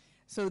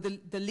 So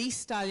the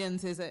leased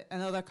stallions is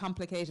another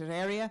complicated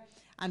area.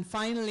 And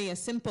finally, a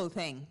simple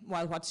thing,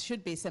 well, what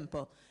should be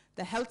simple,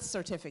 the health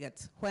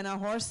certificates. When a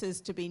horse is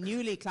to be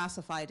newly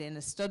classified in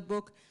a stud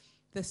book,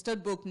 the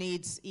stud book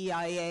needs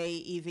EIA,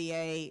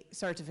 EVA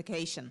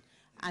certification.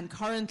 And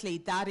currently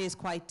that is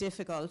quite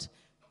difficult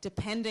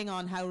depending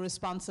on how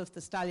responsive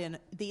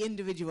the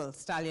individual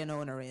stallion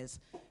owner is.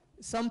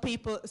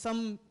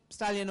 Some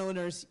stallion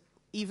owners,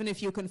 even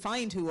if you can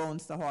find who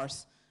owns the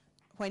horse,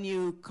 when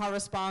you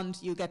correspond,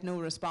 you get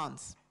no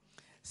response.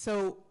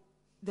 So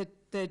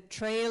the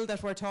trail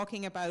that we're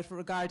talking about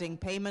regarding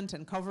payment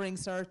and covering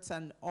certs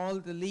and all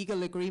the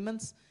legal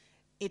agreements,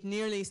 it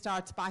nearly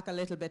starts back a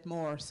little bit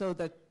more so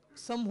that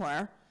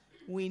somewhere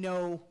we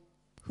know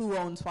who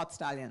owns what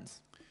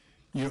stallions.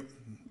 You're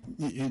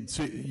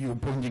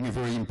pointing a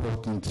very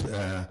important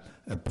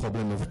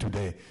problem of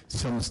today.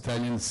 Some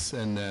stallions,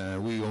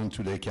 and we own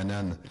today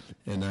Canaan,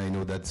 and I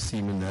know that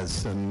Semen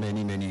has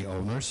many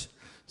owners.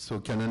 So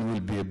Canaan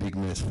will be a big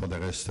mess for the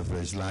rest of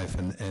his life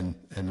and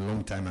a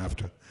long time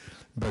after.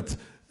 But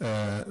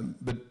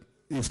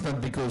it's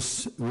not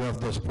because we have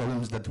those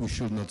problems that we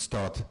should not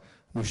start.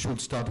 We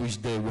should start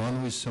with day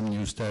one with some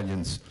new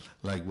stallions.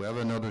 Like we have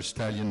another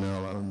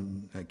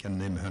stallion, I can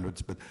name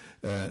hundreds, but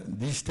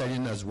this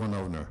stallion has one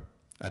owner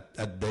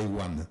at day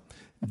one.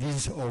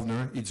 This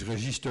owner is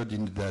registered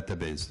in the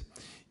database.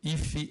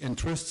 If he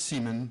entrusts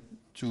semen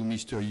to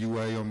Mr.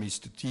 UI or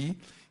Mr. T,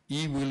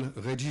 he will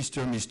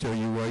register Mr.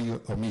 UI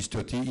or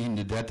Mr. T in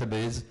the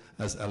database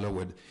as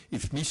allowed.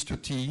 If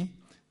Mr. T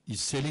is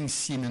selling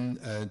semen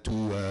to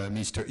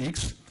Mr.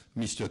 X,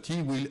 Mr.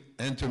 T will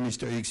enter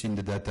Mr. X in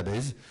the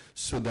database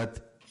so that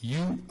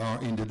you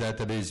are in the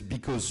database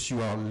because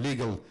you are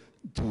legal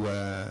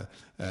to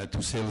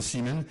sell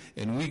semen,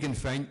 and we can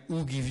find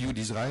who gives you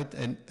this right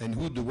and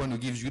who the one who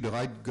gives you the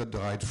right got the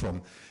right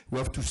from. We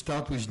have to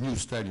start with new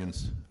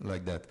stallions.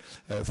 like that.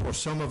 For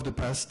some of the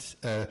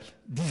past,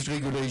 this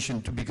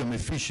regulation to become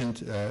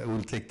efficient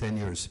will take 10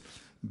 years.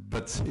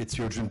 But it's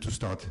urgent to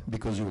start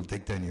because it will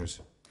take 10 years.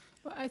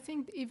 Well, I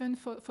think even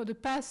for the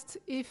past,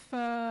 if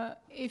the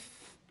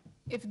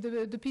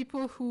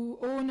people who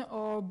own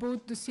or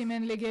bought the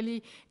semen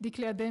legally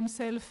declare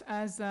themselves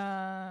as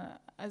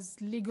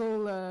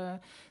legal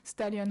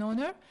stallion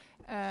owner,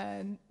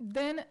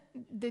 then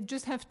they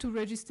just have to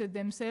register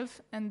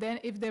themselves, and then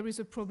if there is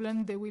a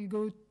problem, they will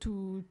go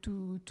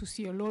to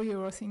see a lawyer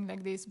or thing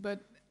like this.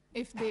 But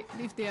if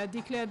they are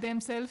declared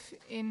themselves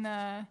in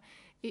a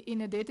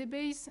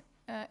database,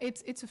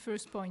 it's a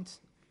first point.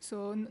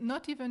 So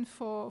not even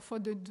for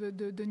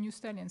the new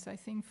stallions, I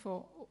think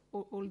for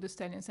all the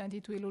stallions, and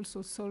it will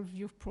also solve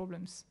your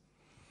problems.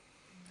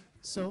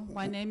 So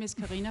my name is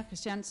Karina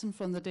Christiansen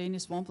from the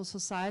Danish Womble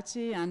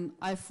Society, and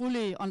I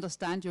fully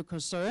understand your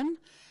concern.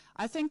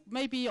 I think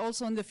maybe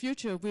also in the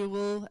future we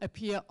will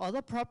appear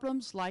other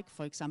problems, like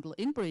for example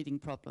inbreeding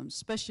problems,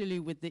 especially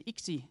with the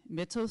ICSI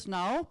methods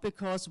now,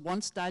 because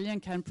one stallion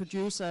can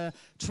produce a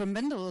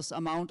tremendous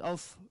amount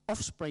of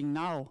offspring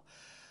now.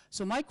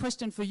 So my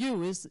question for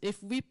you is,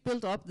 if we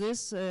build up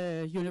this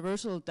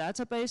universal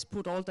database,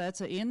 put all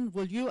data in,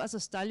 will you as a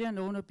stallion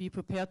owner be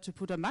prepared to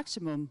put a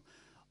maximum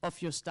of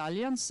your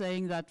stallion,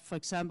 saying that, for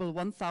example,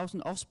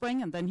 1,000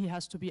 offspring, and then he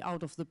has to be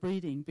out of the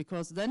breeding?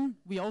 Because then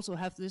we also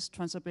have this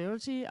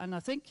traceability, and I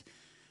think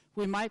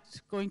we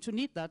might going to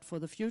need that for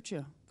the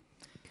future.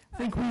 I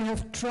think we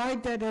have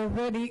tried that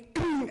already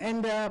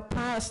in the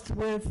past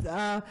with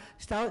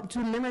to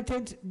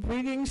limited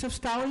breedings of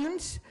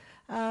stallions.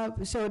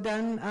 So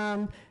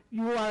then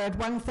you are at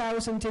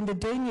 1,000 in the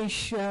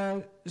Danish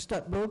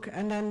stud book,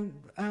 and then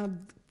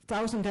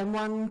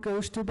 1,001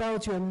 goes to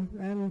Belgium,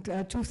 and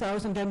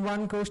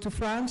 2,001 goes to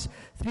France,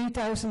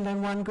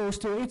 3,001 goes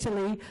to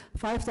Italy,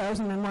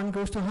 5,001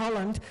 goes to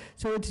Holland.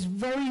 So it's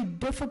very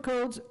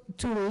difficult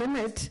to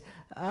limit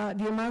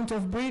the amount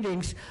of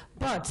breedings.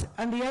 But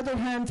on the other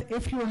hand,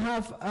 if you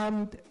have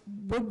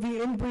with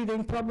the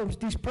inbreeding problems,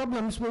 these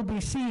problems will be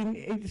seen.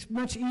 It's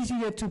much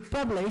easier to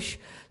publish.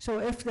 So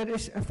if there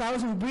is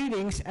 1,000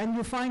 breedings and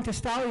you find a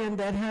stallion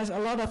that has a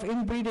lot of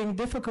inbreeding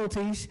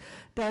difficulties,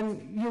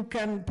 then you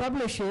can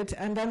publish it,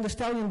 and then the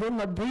stallion will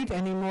not breed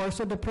anymore.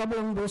 So the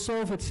problem will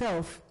solve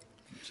itself.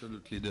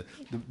 Absolutely,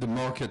 the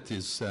market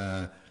is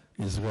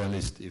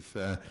realist. If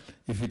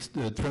it's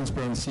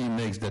transparency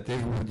makes that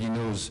everybody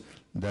knows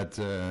that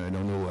I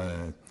don't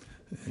know.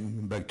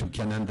 Back to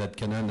Canaan, that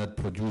Canaan had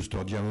produced,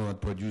 or German had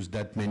produced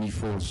that many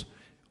foals,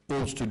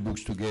 all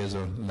studbooks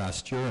together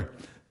last year,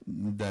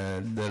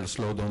 they'll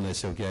slow down. They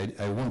say, okay,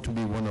 I want to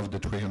be one of the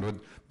 300,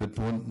 but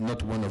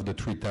not one of the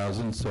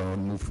 3,000, so I'll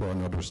move for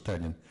another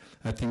stallion.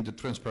 I think the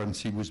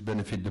transparency will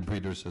benefit the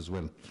breeders as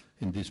well,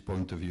 in this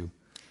point of view.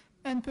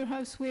 And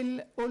perhaps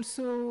we'll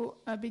also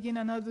begin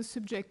another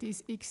subject,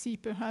 is ICSI.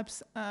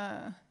 Perhaps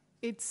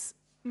it's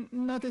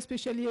not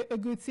especially a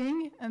good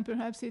thing, and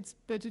perhaps it's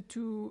better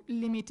to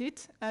limit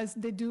it, as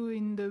they do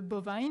in the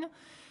bovine.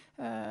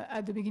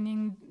 At the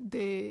beginning,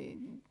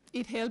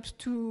 it helps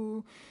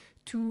to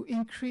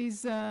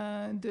increase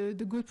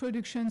the good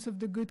productions of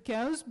the good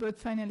cows, but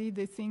finally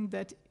they think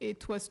that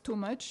it was too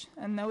much,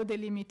 and now they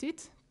limit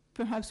it.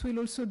 Perhaps we'll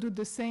also do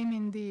the same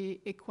in the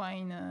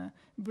equine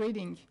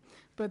breeding.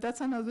 But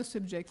that's another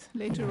subject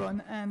later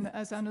on. And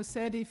as Arno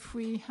said, if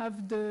we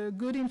have the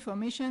good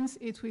information,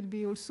 it will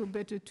be also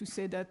better to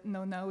say that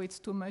no, now it's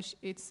too much.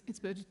 It's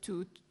better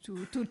to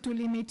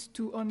limit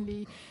to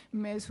only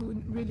males who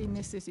really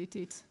necessitate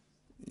it.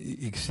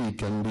 ICSI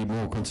can be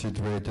more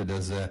considered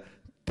as a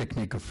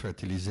technique of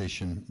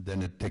fertilization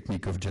than a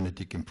technique of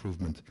genetic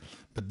improvement.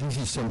 But this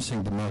is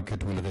something the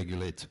market will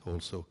regulate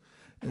also.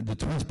 The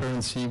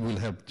transparency will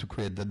help to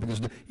create that,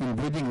 because the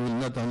inbreeding will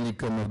not only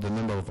come of the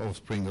number of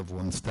offspring of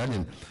one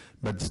stallion,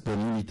 but the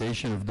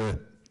limitation of the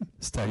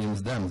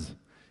stallion's dams.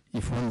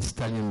 If one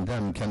stallion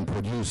dam can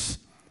produce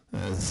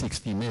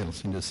 60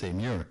 males in the same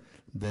year,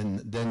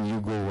 then you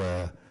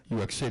go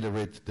you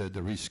accelerate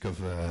the risk of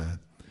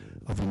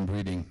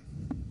inbreeding.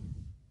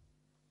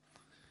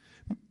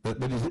 But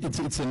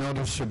it's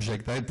another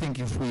subject. I think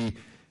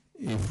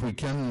if we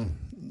can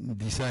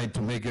decide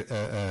to make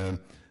a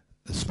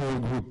small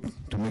group,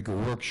 to make a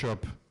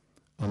workshop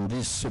on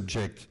this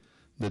subject,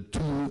 the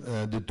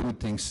two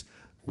things: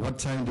 what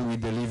time do we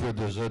deliver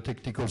the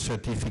zootechnical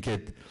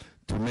certificate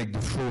to make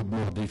the fraud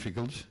more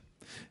difficult,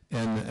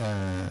 and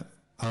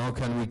how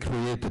can we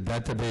create a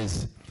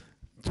database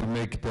to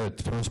make the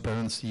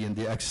transparency and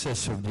the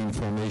access of the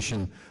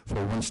information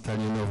for one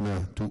stallion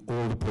owner to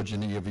all the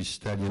progeny of his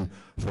stallion,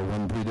 for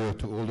one breeder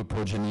to all the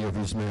progeny of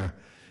his mare,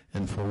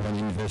 and for one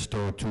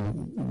investor to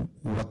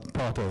what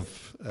part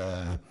of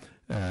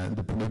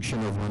the production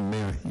of one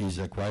mare is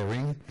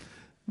acquiring.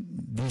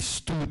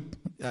 These two,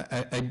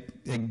 I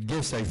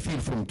guess I feel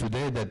from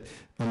today that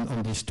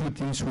on these two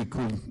things we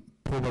could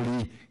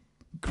probably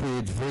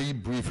create very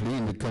briefly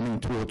in the coming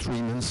 2 or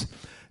 3 months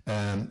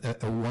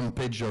a one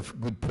page of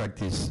good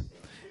practice.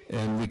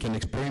 and we can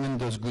experiment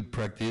those good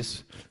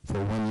practice for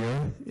 1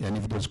 year, and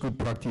if those good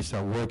practice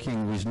are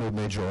working with no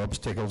major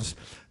obstacles,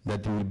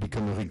 that will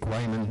become a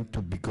requirement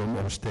to become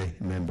or stay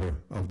member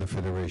of the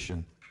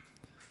federation.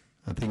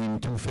 I think in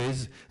 2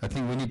 phases, I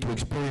think we need to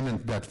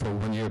experiment that for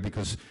 1 year,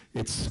 because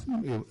it's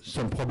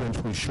some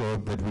problems will show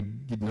up that we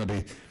did not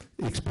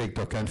expect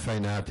or can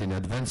find out in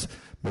advance.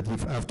 But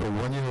if after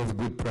 1 year of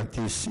good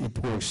practice it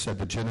works at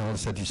the general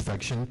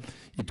satisfaction,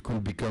 it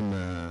could become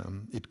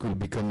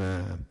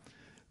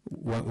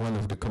one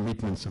of the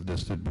commitments of the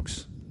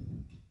studbooks.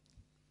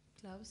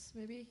 Klaus,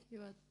 maybe you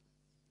are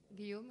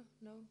Guillaume?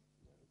 No.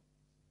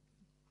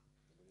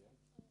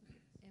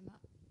 Emma.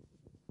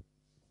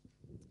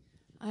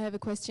 I have a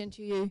question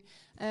to you.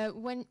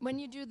 When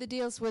you do the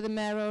deals with the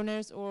mare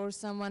owners or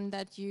someone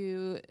that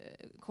you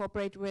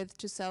cooperate with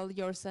to sell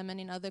your semen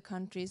in other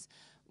countries,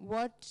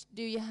 what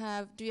do you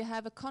have? Do you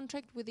have a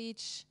contract with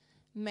each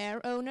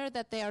mare owner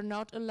that they are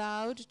not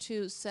allowed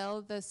to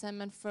sell the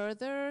semen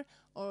further,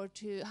 or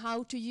to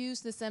how to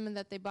use the semen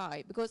that they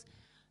buy? Because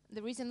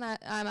the reason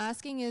that I'm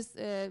asking is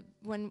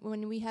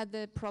when we had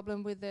the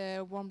problem with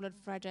the warm blood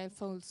fragile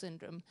foal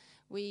syndrome,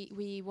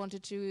 we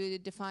wanted to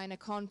define a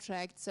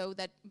contract so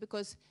that,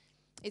 because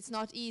it's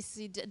not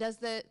easy, does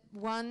the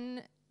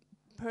one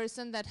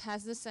person that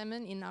has the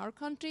semen in our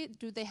country,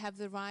 do they have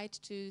the right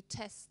to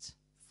test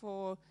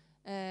for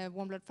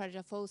warm blood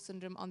fragile foal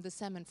syndrome on the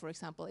semen, for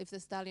example, if the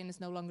stallion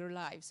is no longer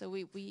alive? So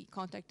we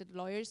contacted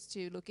lawyers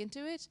to look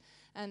into it,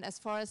 and as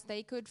far as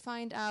they could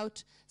find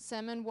out,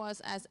 semen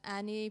was as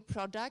any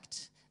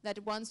product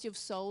that once you've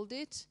sold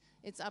it,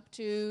 it's up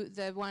to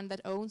the one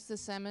that owns the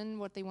semen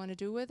what they want to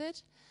do with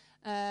it.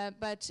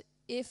 But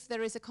if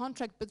there is a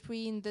contract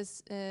between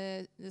this,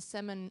 the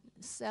semen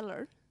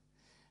seller,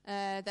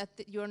 that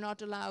you're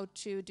not allowed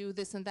to do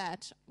this and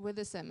that with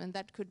the semen,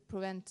 that could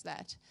prevent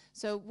that.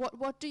 So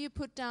what do you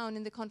put down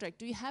in the contract?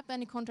 Do you have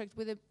any contract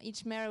with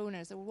each mare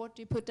owners, or what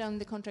do you put down in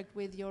the contract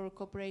with your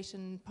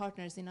cooperation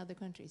partners in other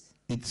countries?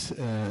 It's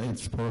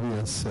probably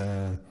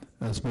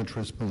as much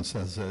response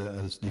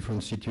as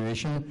different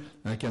situation.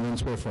 I can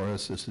answer for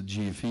us as a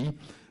GFE.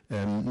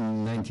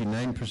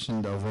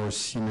 99% of our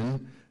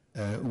semen,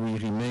 we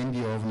remain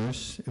the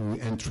owners. We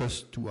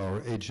entrust to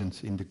our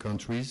agents in the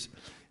countries,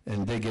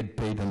 and they get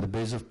paid on the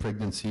basis of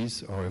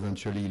pregnancies or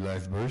eventually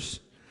live births,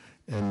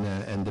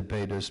 and they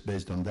pay us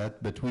based on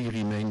that. But we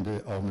remain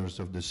the owners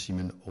of the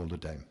semen all the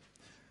time.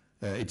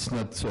 It's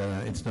not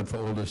for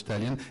all the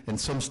stallion, and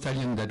some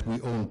stallion that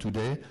we own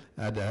today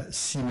had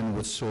semen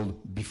was sold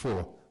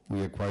before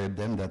we acquired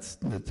them. That's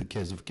the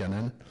case of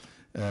Canaan,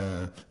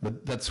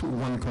 but that's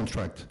one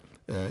contract.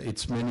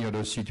 It's many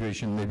other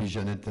situations. Maybe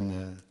Jeanette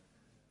and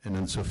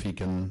Anne-Sophie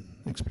can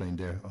explain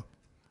there.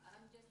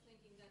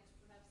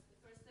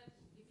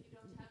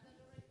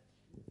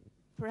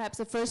 Perhaps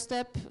the first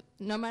step,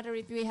 no matter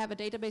if we have a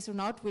database or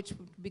not, which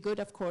would be good,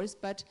 of course,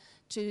 but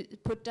to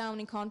put down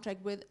in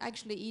contract with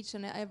actually each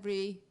and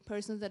every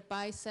person that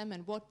buys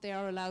semen, what they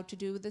are allowed to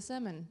do with the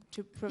semen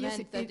to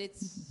prevent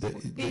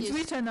it's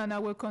written on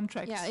our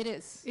contract. Yeah, it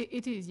is.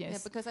 It is, yes. Yeah,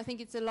 because I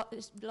think it's a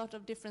lot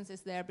of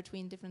differences there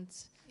between different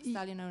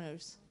stallion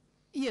owners.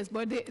 Yes,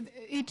 but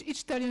each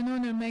stallion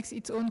owner makes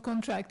its own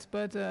contract,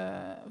 but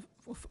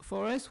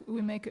for us,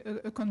 we make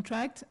a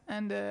contract,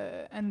 and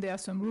there are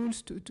some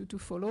rules to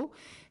follow.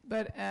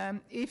 But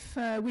if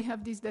we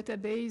have this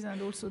database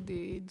and also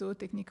the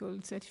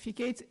zootechnical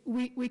certificates,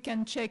 we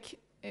can check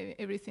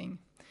everything.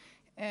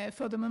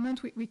 For the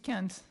moment, we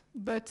can't.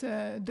 But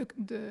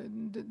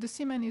the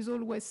semen is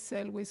always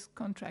sold with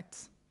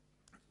contracts.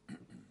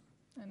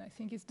 And I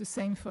think it's the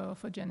same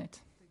for Janet.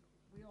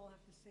 We all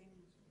have the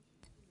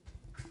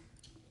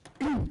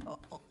same,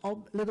 a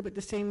little bit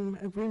the same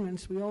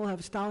agreements. We all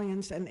have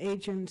stallions and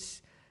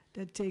agents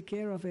that take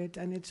care of it,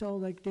 and it's all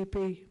like they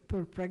pay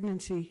per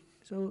pregnancy.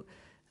 So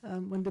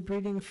when the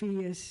breeding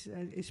fee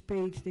is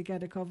paid, they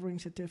get a covering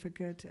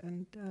certificate,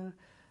 and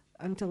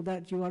until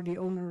that, you are the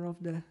owner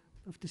of the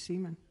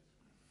semen.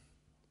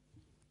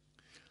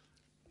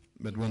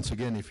 But once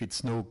again, if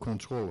it's no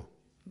control,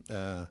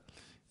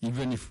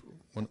 even if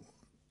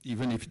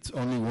it's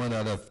only 1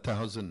 out of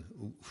 1,000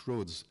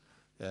 frauds,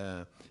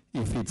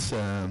 if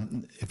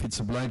it's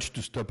obliged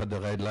to stop at the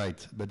red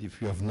light, but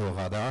if you have no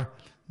radar,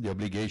 the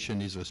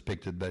obligation is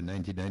respected by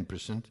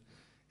 99%,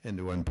 and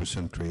the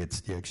 1%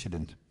 creates the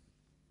accident.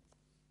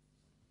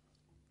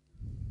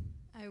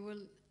 I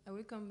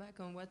will come back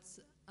on what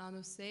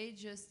Arno said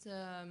just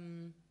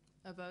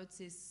about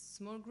this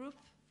small group.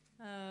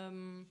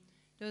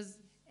 Does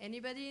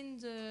anybody in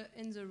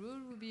the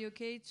room would be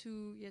okay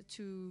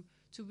to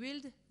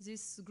build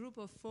this group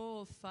of 4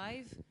 or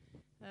 5?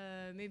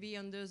 Maybe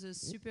under the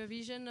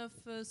supervision of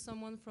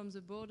someone from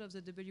the board of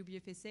the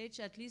WBFSH,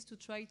 at least to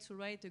try to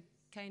write a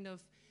kind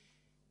of,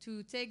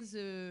 to take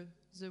the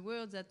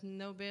words that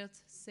Norbert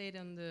said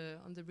on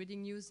the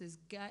breeding news as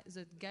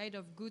the guide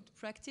of good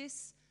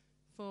practice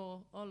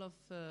for all of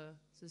the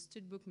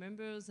studbook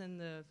members and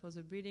for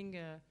the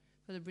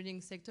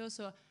breeding sector.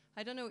 So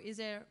I don't know, is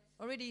there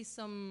already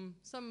some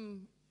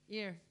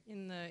here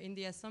in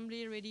the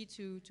assembly ready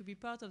to be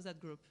part of that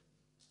group?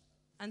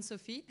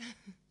 Anne-Sophie.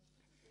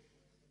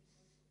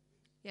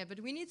 Yeah, but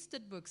we need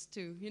studbooks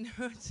too, you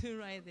know, to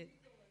write it.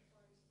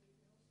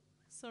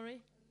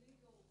 Sorry?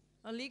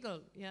 A legal,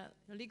 yeah,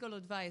 a legal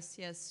advice,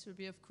 yes, should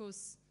be, of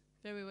course,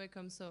 very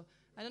welcome. So,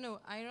 I don't know,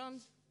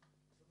 Ireland?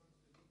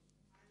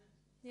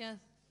 Yeah.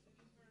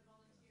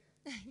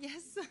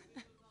 Yes.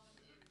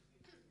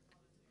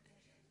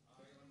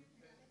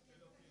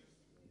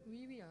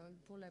 Oui, oui,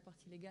 pour la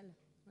partie légale,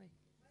 ouais.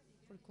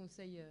 Pour le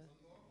conseil.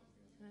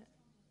 Ouais.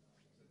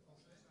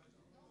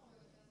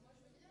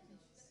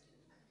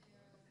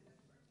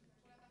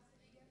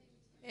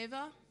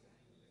 Eva?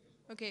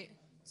 Okay,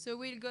 so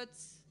we'll got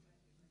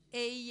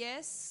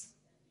AES,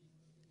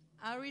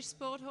 Irish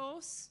Sport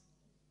Horse,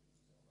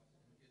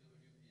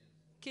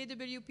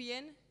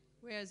 KWPN.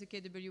 Where is the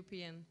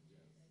KWPN?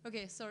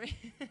 Okay, sorry.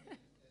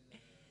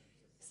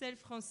 Celle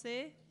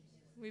Français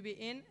will be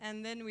in,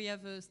 and then we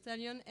have a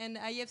Stallion and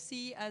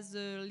IFC as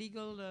the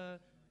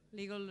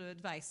legal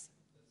advice.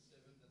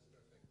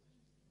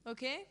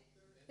 Okay,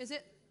 is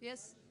it?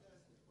 Yes.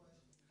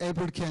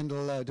 Edward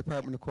Kendall,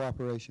 Department of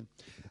Cooperation,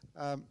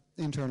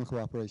 Internal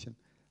Cooperation.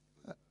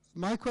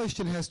 My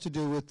question has to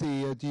do with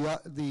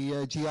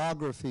the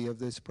geography of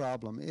this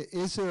problem.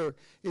 Is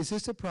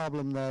this a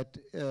problem that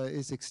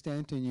is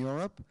extant in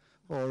Europe,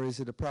 or is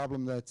it a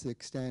problem that's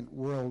extant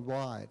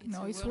worldwide?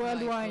 No, it's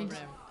worldwide.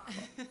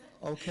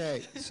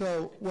 Okay,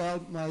 so,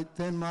 well,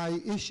 my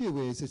issue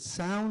is, it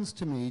sounds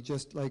to me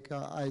just like,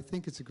 I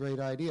think it's a great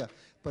idea,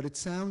 but it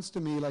sounds to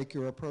me like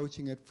you're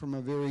approaching it from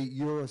a very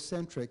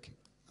Eurocentric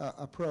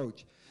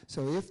approach.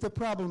 So if the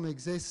problem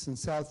exists in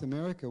South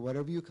America,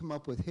 whatever you come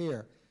up with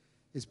here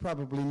is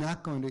probably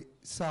not going to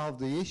solve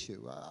the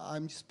issue.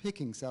 I'm just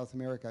picking South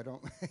America. I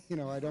don't,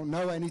 I don't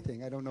know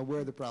anything. I don't know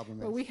where the problem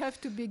is. Well, we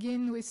have to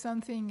begin with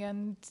something,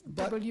 and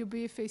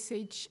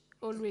WBFSH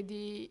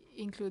already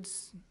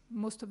includes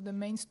most of the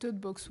main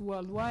studbooks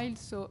worldwide,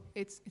 so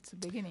it's a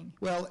beginning.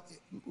 Well,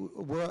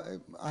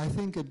 I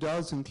think it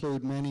does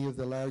include many of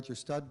the larger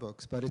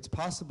studbooks, but it's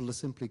possible to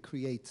simply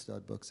create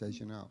studbooks, as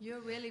you know.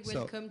 You're really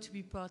welcome to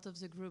be part of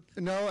the group.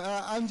 No,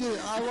 I'm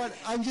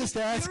just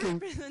asking. You're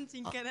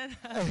representing Canada.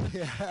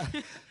 Yeah.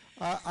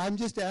 I'm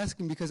just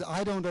asking because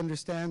I don't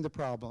understand the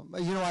problem.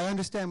 I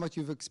understand what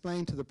you've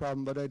explained to the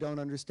problem, but I don't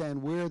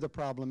understand where the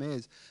problem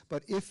is.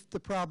 But if the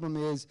problem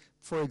is,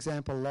 for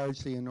example,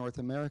 largely in North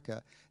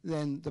America,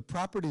 then the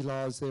property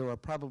laws there are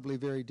probably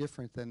very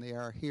different than they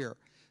are here.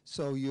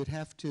 So you'd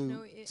have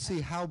to see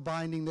how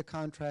binding the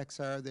contracts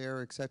are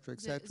there, et cetera,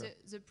 et cetera.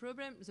 The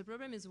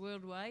problem is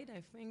worldwide.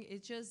 I think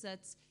it's just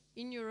that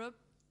in Europe,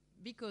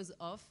 because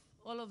of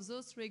all of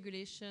those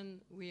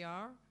regulations we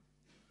are,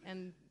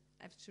 and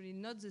actually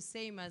not the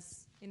same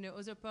as in the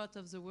other part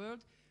of the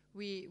world,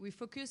 we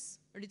focus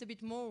a little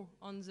bit more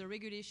on the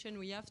regulation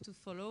we have to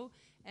follow,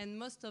 and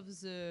most of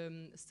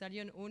the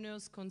stallion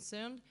owners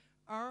concerned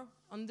are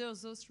under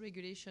those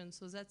regulations.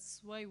 So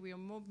that's why we are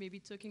more maybe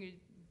talking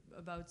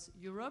about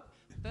Europe,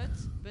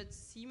 but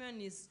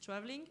semen is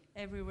traveling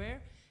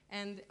everywhere.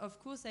 And of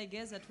course, I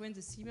guess that when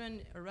the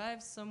semen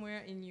arrives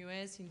somewhere in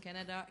US, in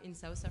Canada, in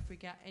South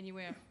Africa,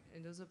 anywhere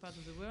in other parts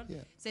of the world,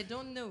 they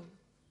don't know.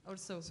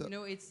 Also, so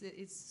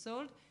it's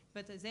sold,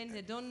 but then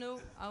they don't know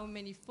how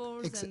many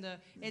foals and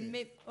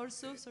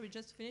also, sorry,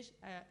 just to finish,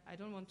 I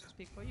don't want to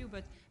speak for you,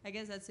 but I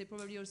guess that they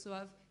probably also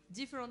have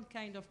different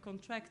kind of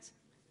contract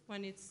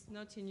when it's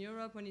not in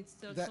Europe, when it's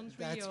third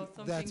country or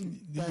something.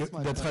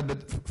 That's right,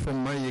 but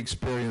from my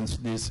experience,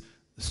 these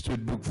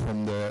studbooks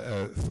from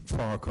the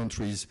far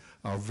countries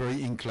are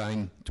very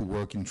inclined to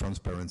work in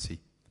transparency,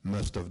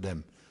 most of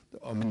them.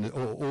 I mean,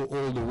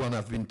 all the one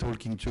I've been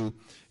talking to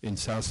in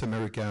South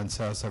America and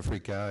South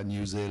Africa,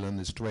 New Zealand,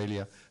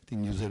 Australia. I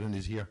think New Zealand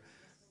is here.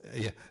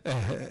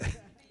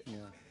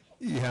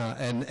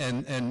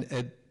 And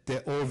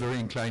they're all very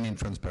inclined in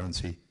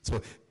transparency.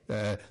 So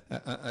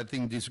I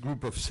think this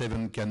group of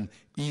 7 can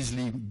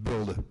easily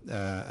build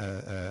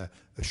a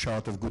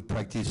chart of good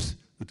practice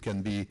that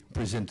can be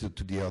presented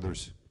to the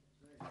others.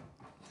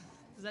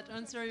 Does that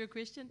answer your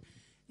question?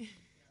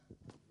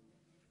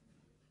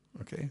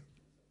 Okay.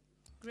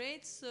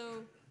 Great,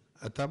 so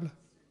à table.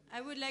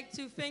 I would like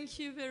to thank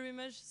you very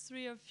much,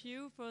 3 of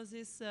you, for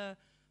this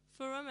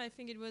forum.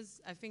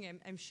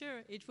 I'm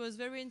sure it was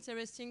very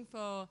interesting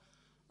for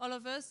all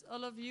of us,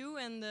 all of you,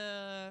 and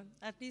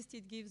at least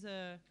it gives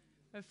a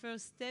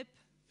first step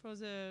for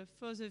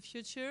the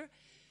future.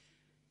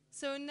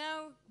 So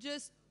now,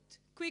 just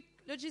quick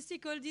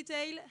logistical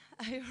detail.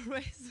 I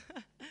always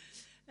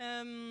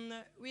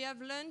we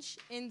have lunch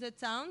in the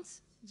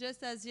towns,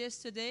 just as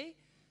yesterday.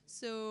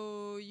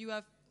 So you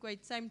have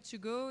quite time to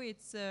go.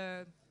 It's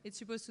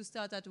supposed to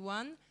start at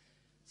 1.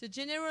 The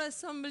General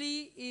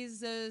Assembly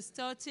is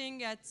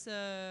starting at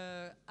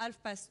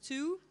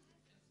 2:30.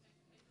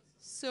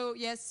 So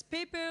yes,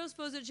 papers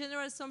for the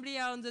General Assembly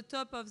are on the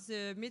top of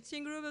the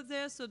meeting room up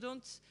there. So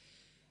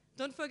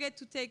don't forget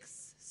to take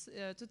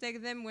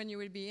them when you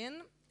will be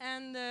in.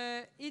 And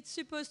it's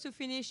supposed to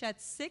finish at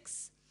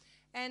 6.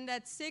 And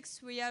at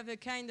 6 we have a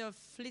kind of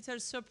little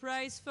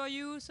surprise for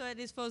you. So it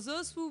is for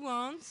those who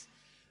want.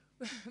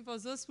 For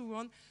those who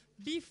want,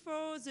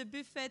 before the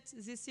buffet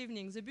this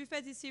evening. The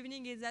buffet this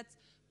evening is at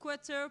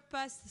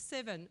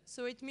 7:15.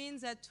 So it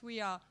means that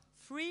we are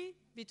free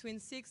between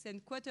 6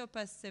 and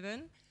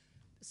 7:15.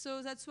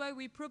 So that's why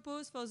we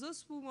propose for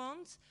those who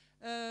want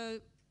a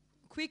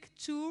quick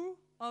tour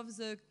of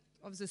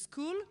the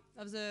school,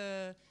 of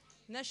the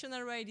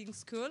National Riding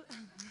School.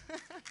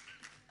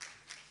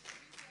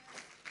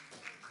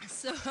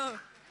 So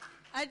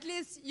at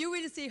least you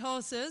will see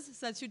horses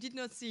that you did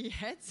not see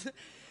yet.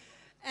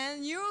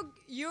 And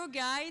your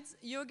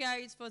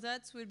guides for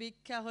that will be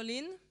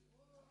Caroline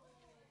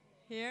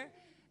here,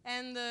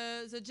 and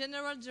the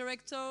general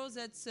director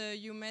that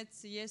you met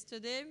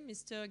yesterday,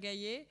 Mr.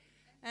 Gaillet,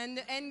 and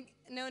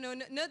no,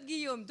 not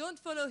Guillaume. Don't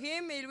follow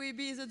him. It will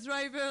be the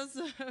drivers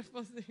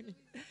for the.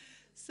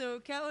 So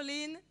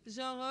Caroline,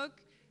 Jean-Roch,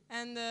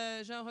 and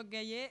Jean-Roch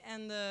Gaillet,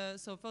 and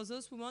so for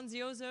those who want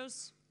the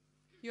others,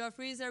 you are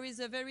free. There is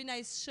a very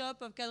nice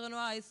shop of Cadre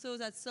Noir. I saw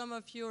that some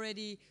of you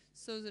already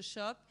saw the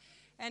shop.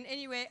 And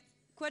anyway,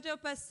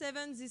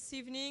 7:15 this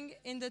evening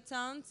in the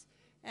town,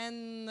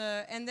 and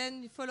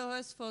then follow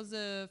us for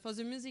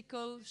the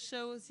musical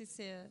show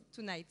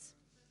tonight.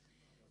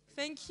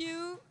 Thank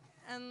you,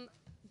 and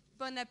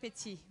bon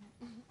appétit.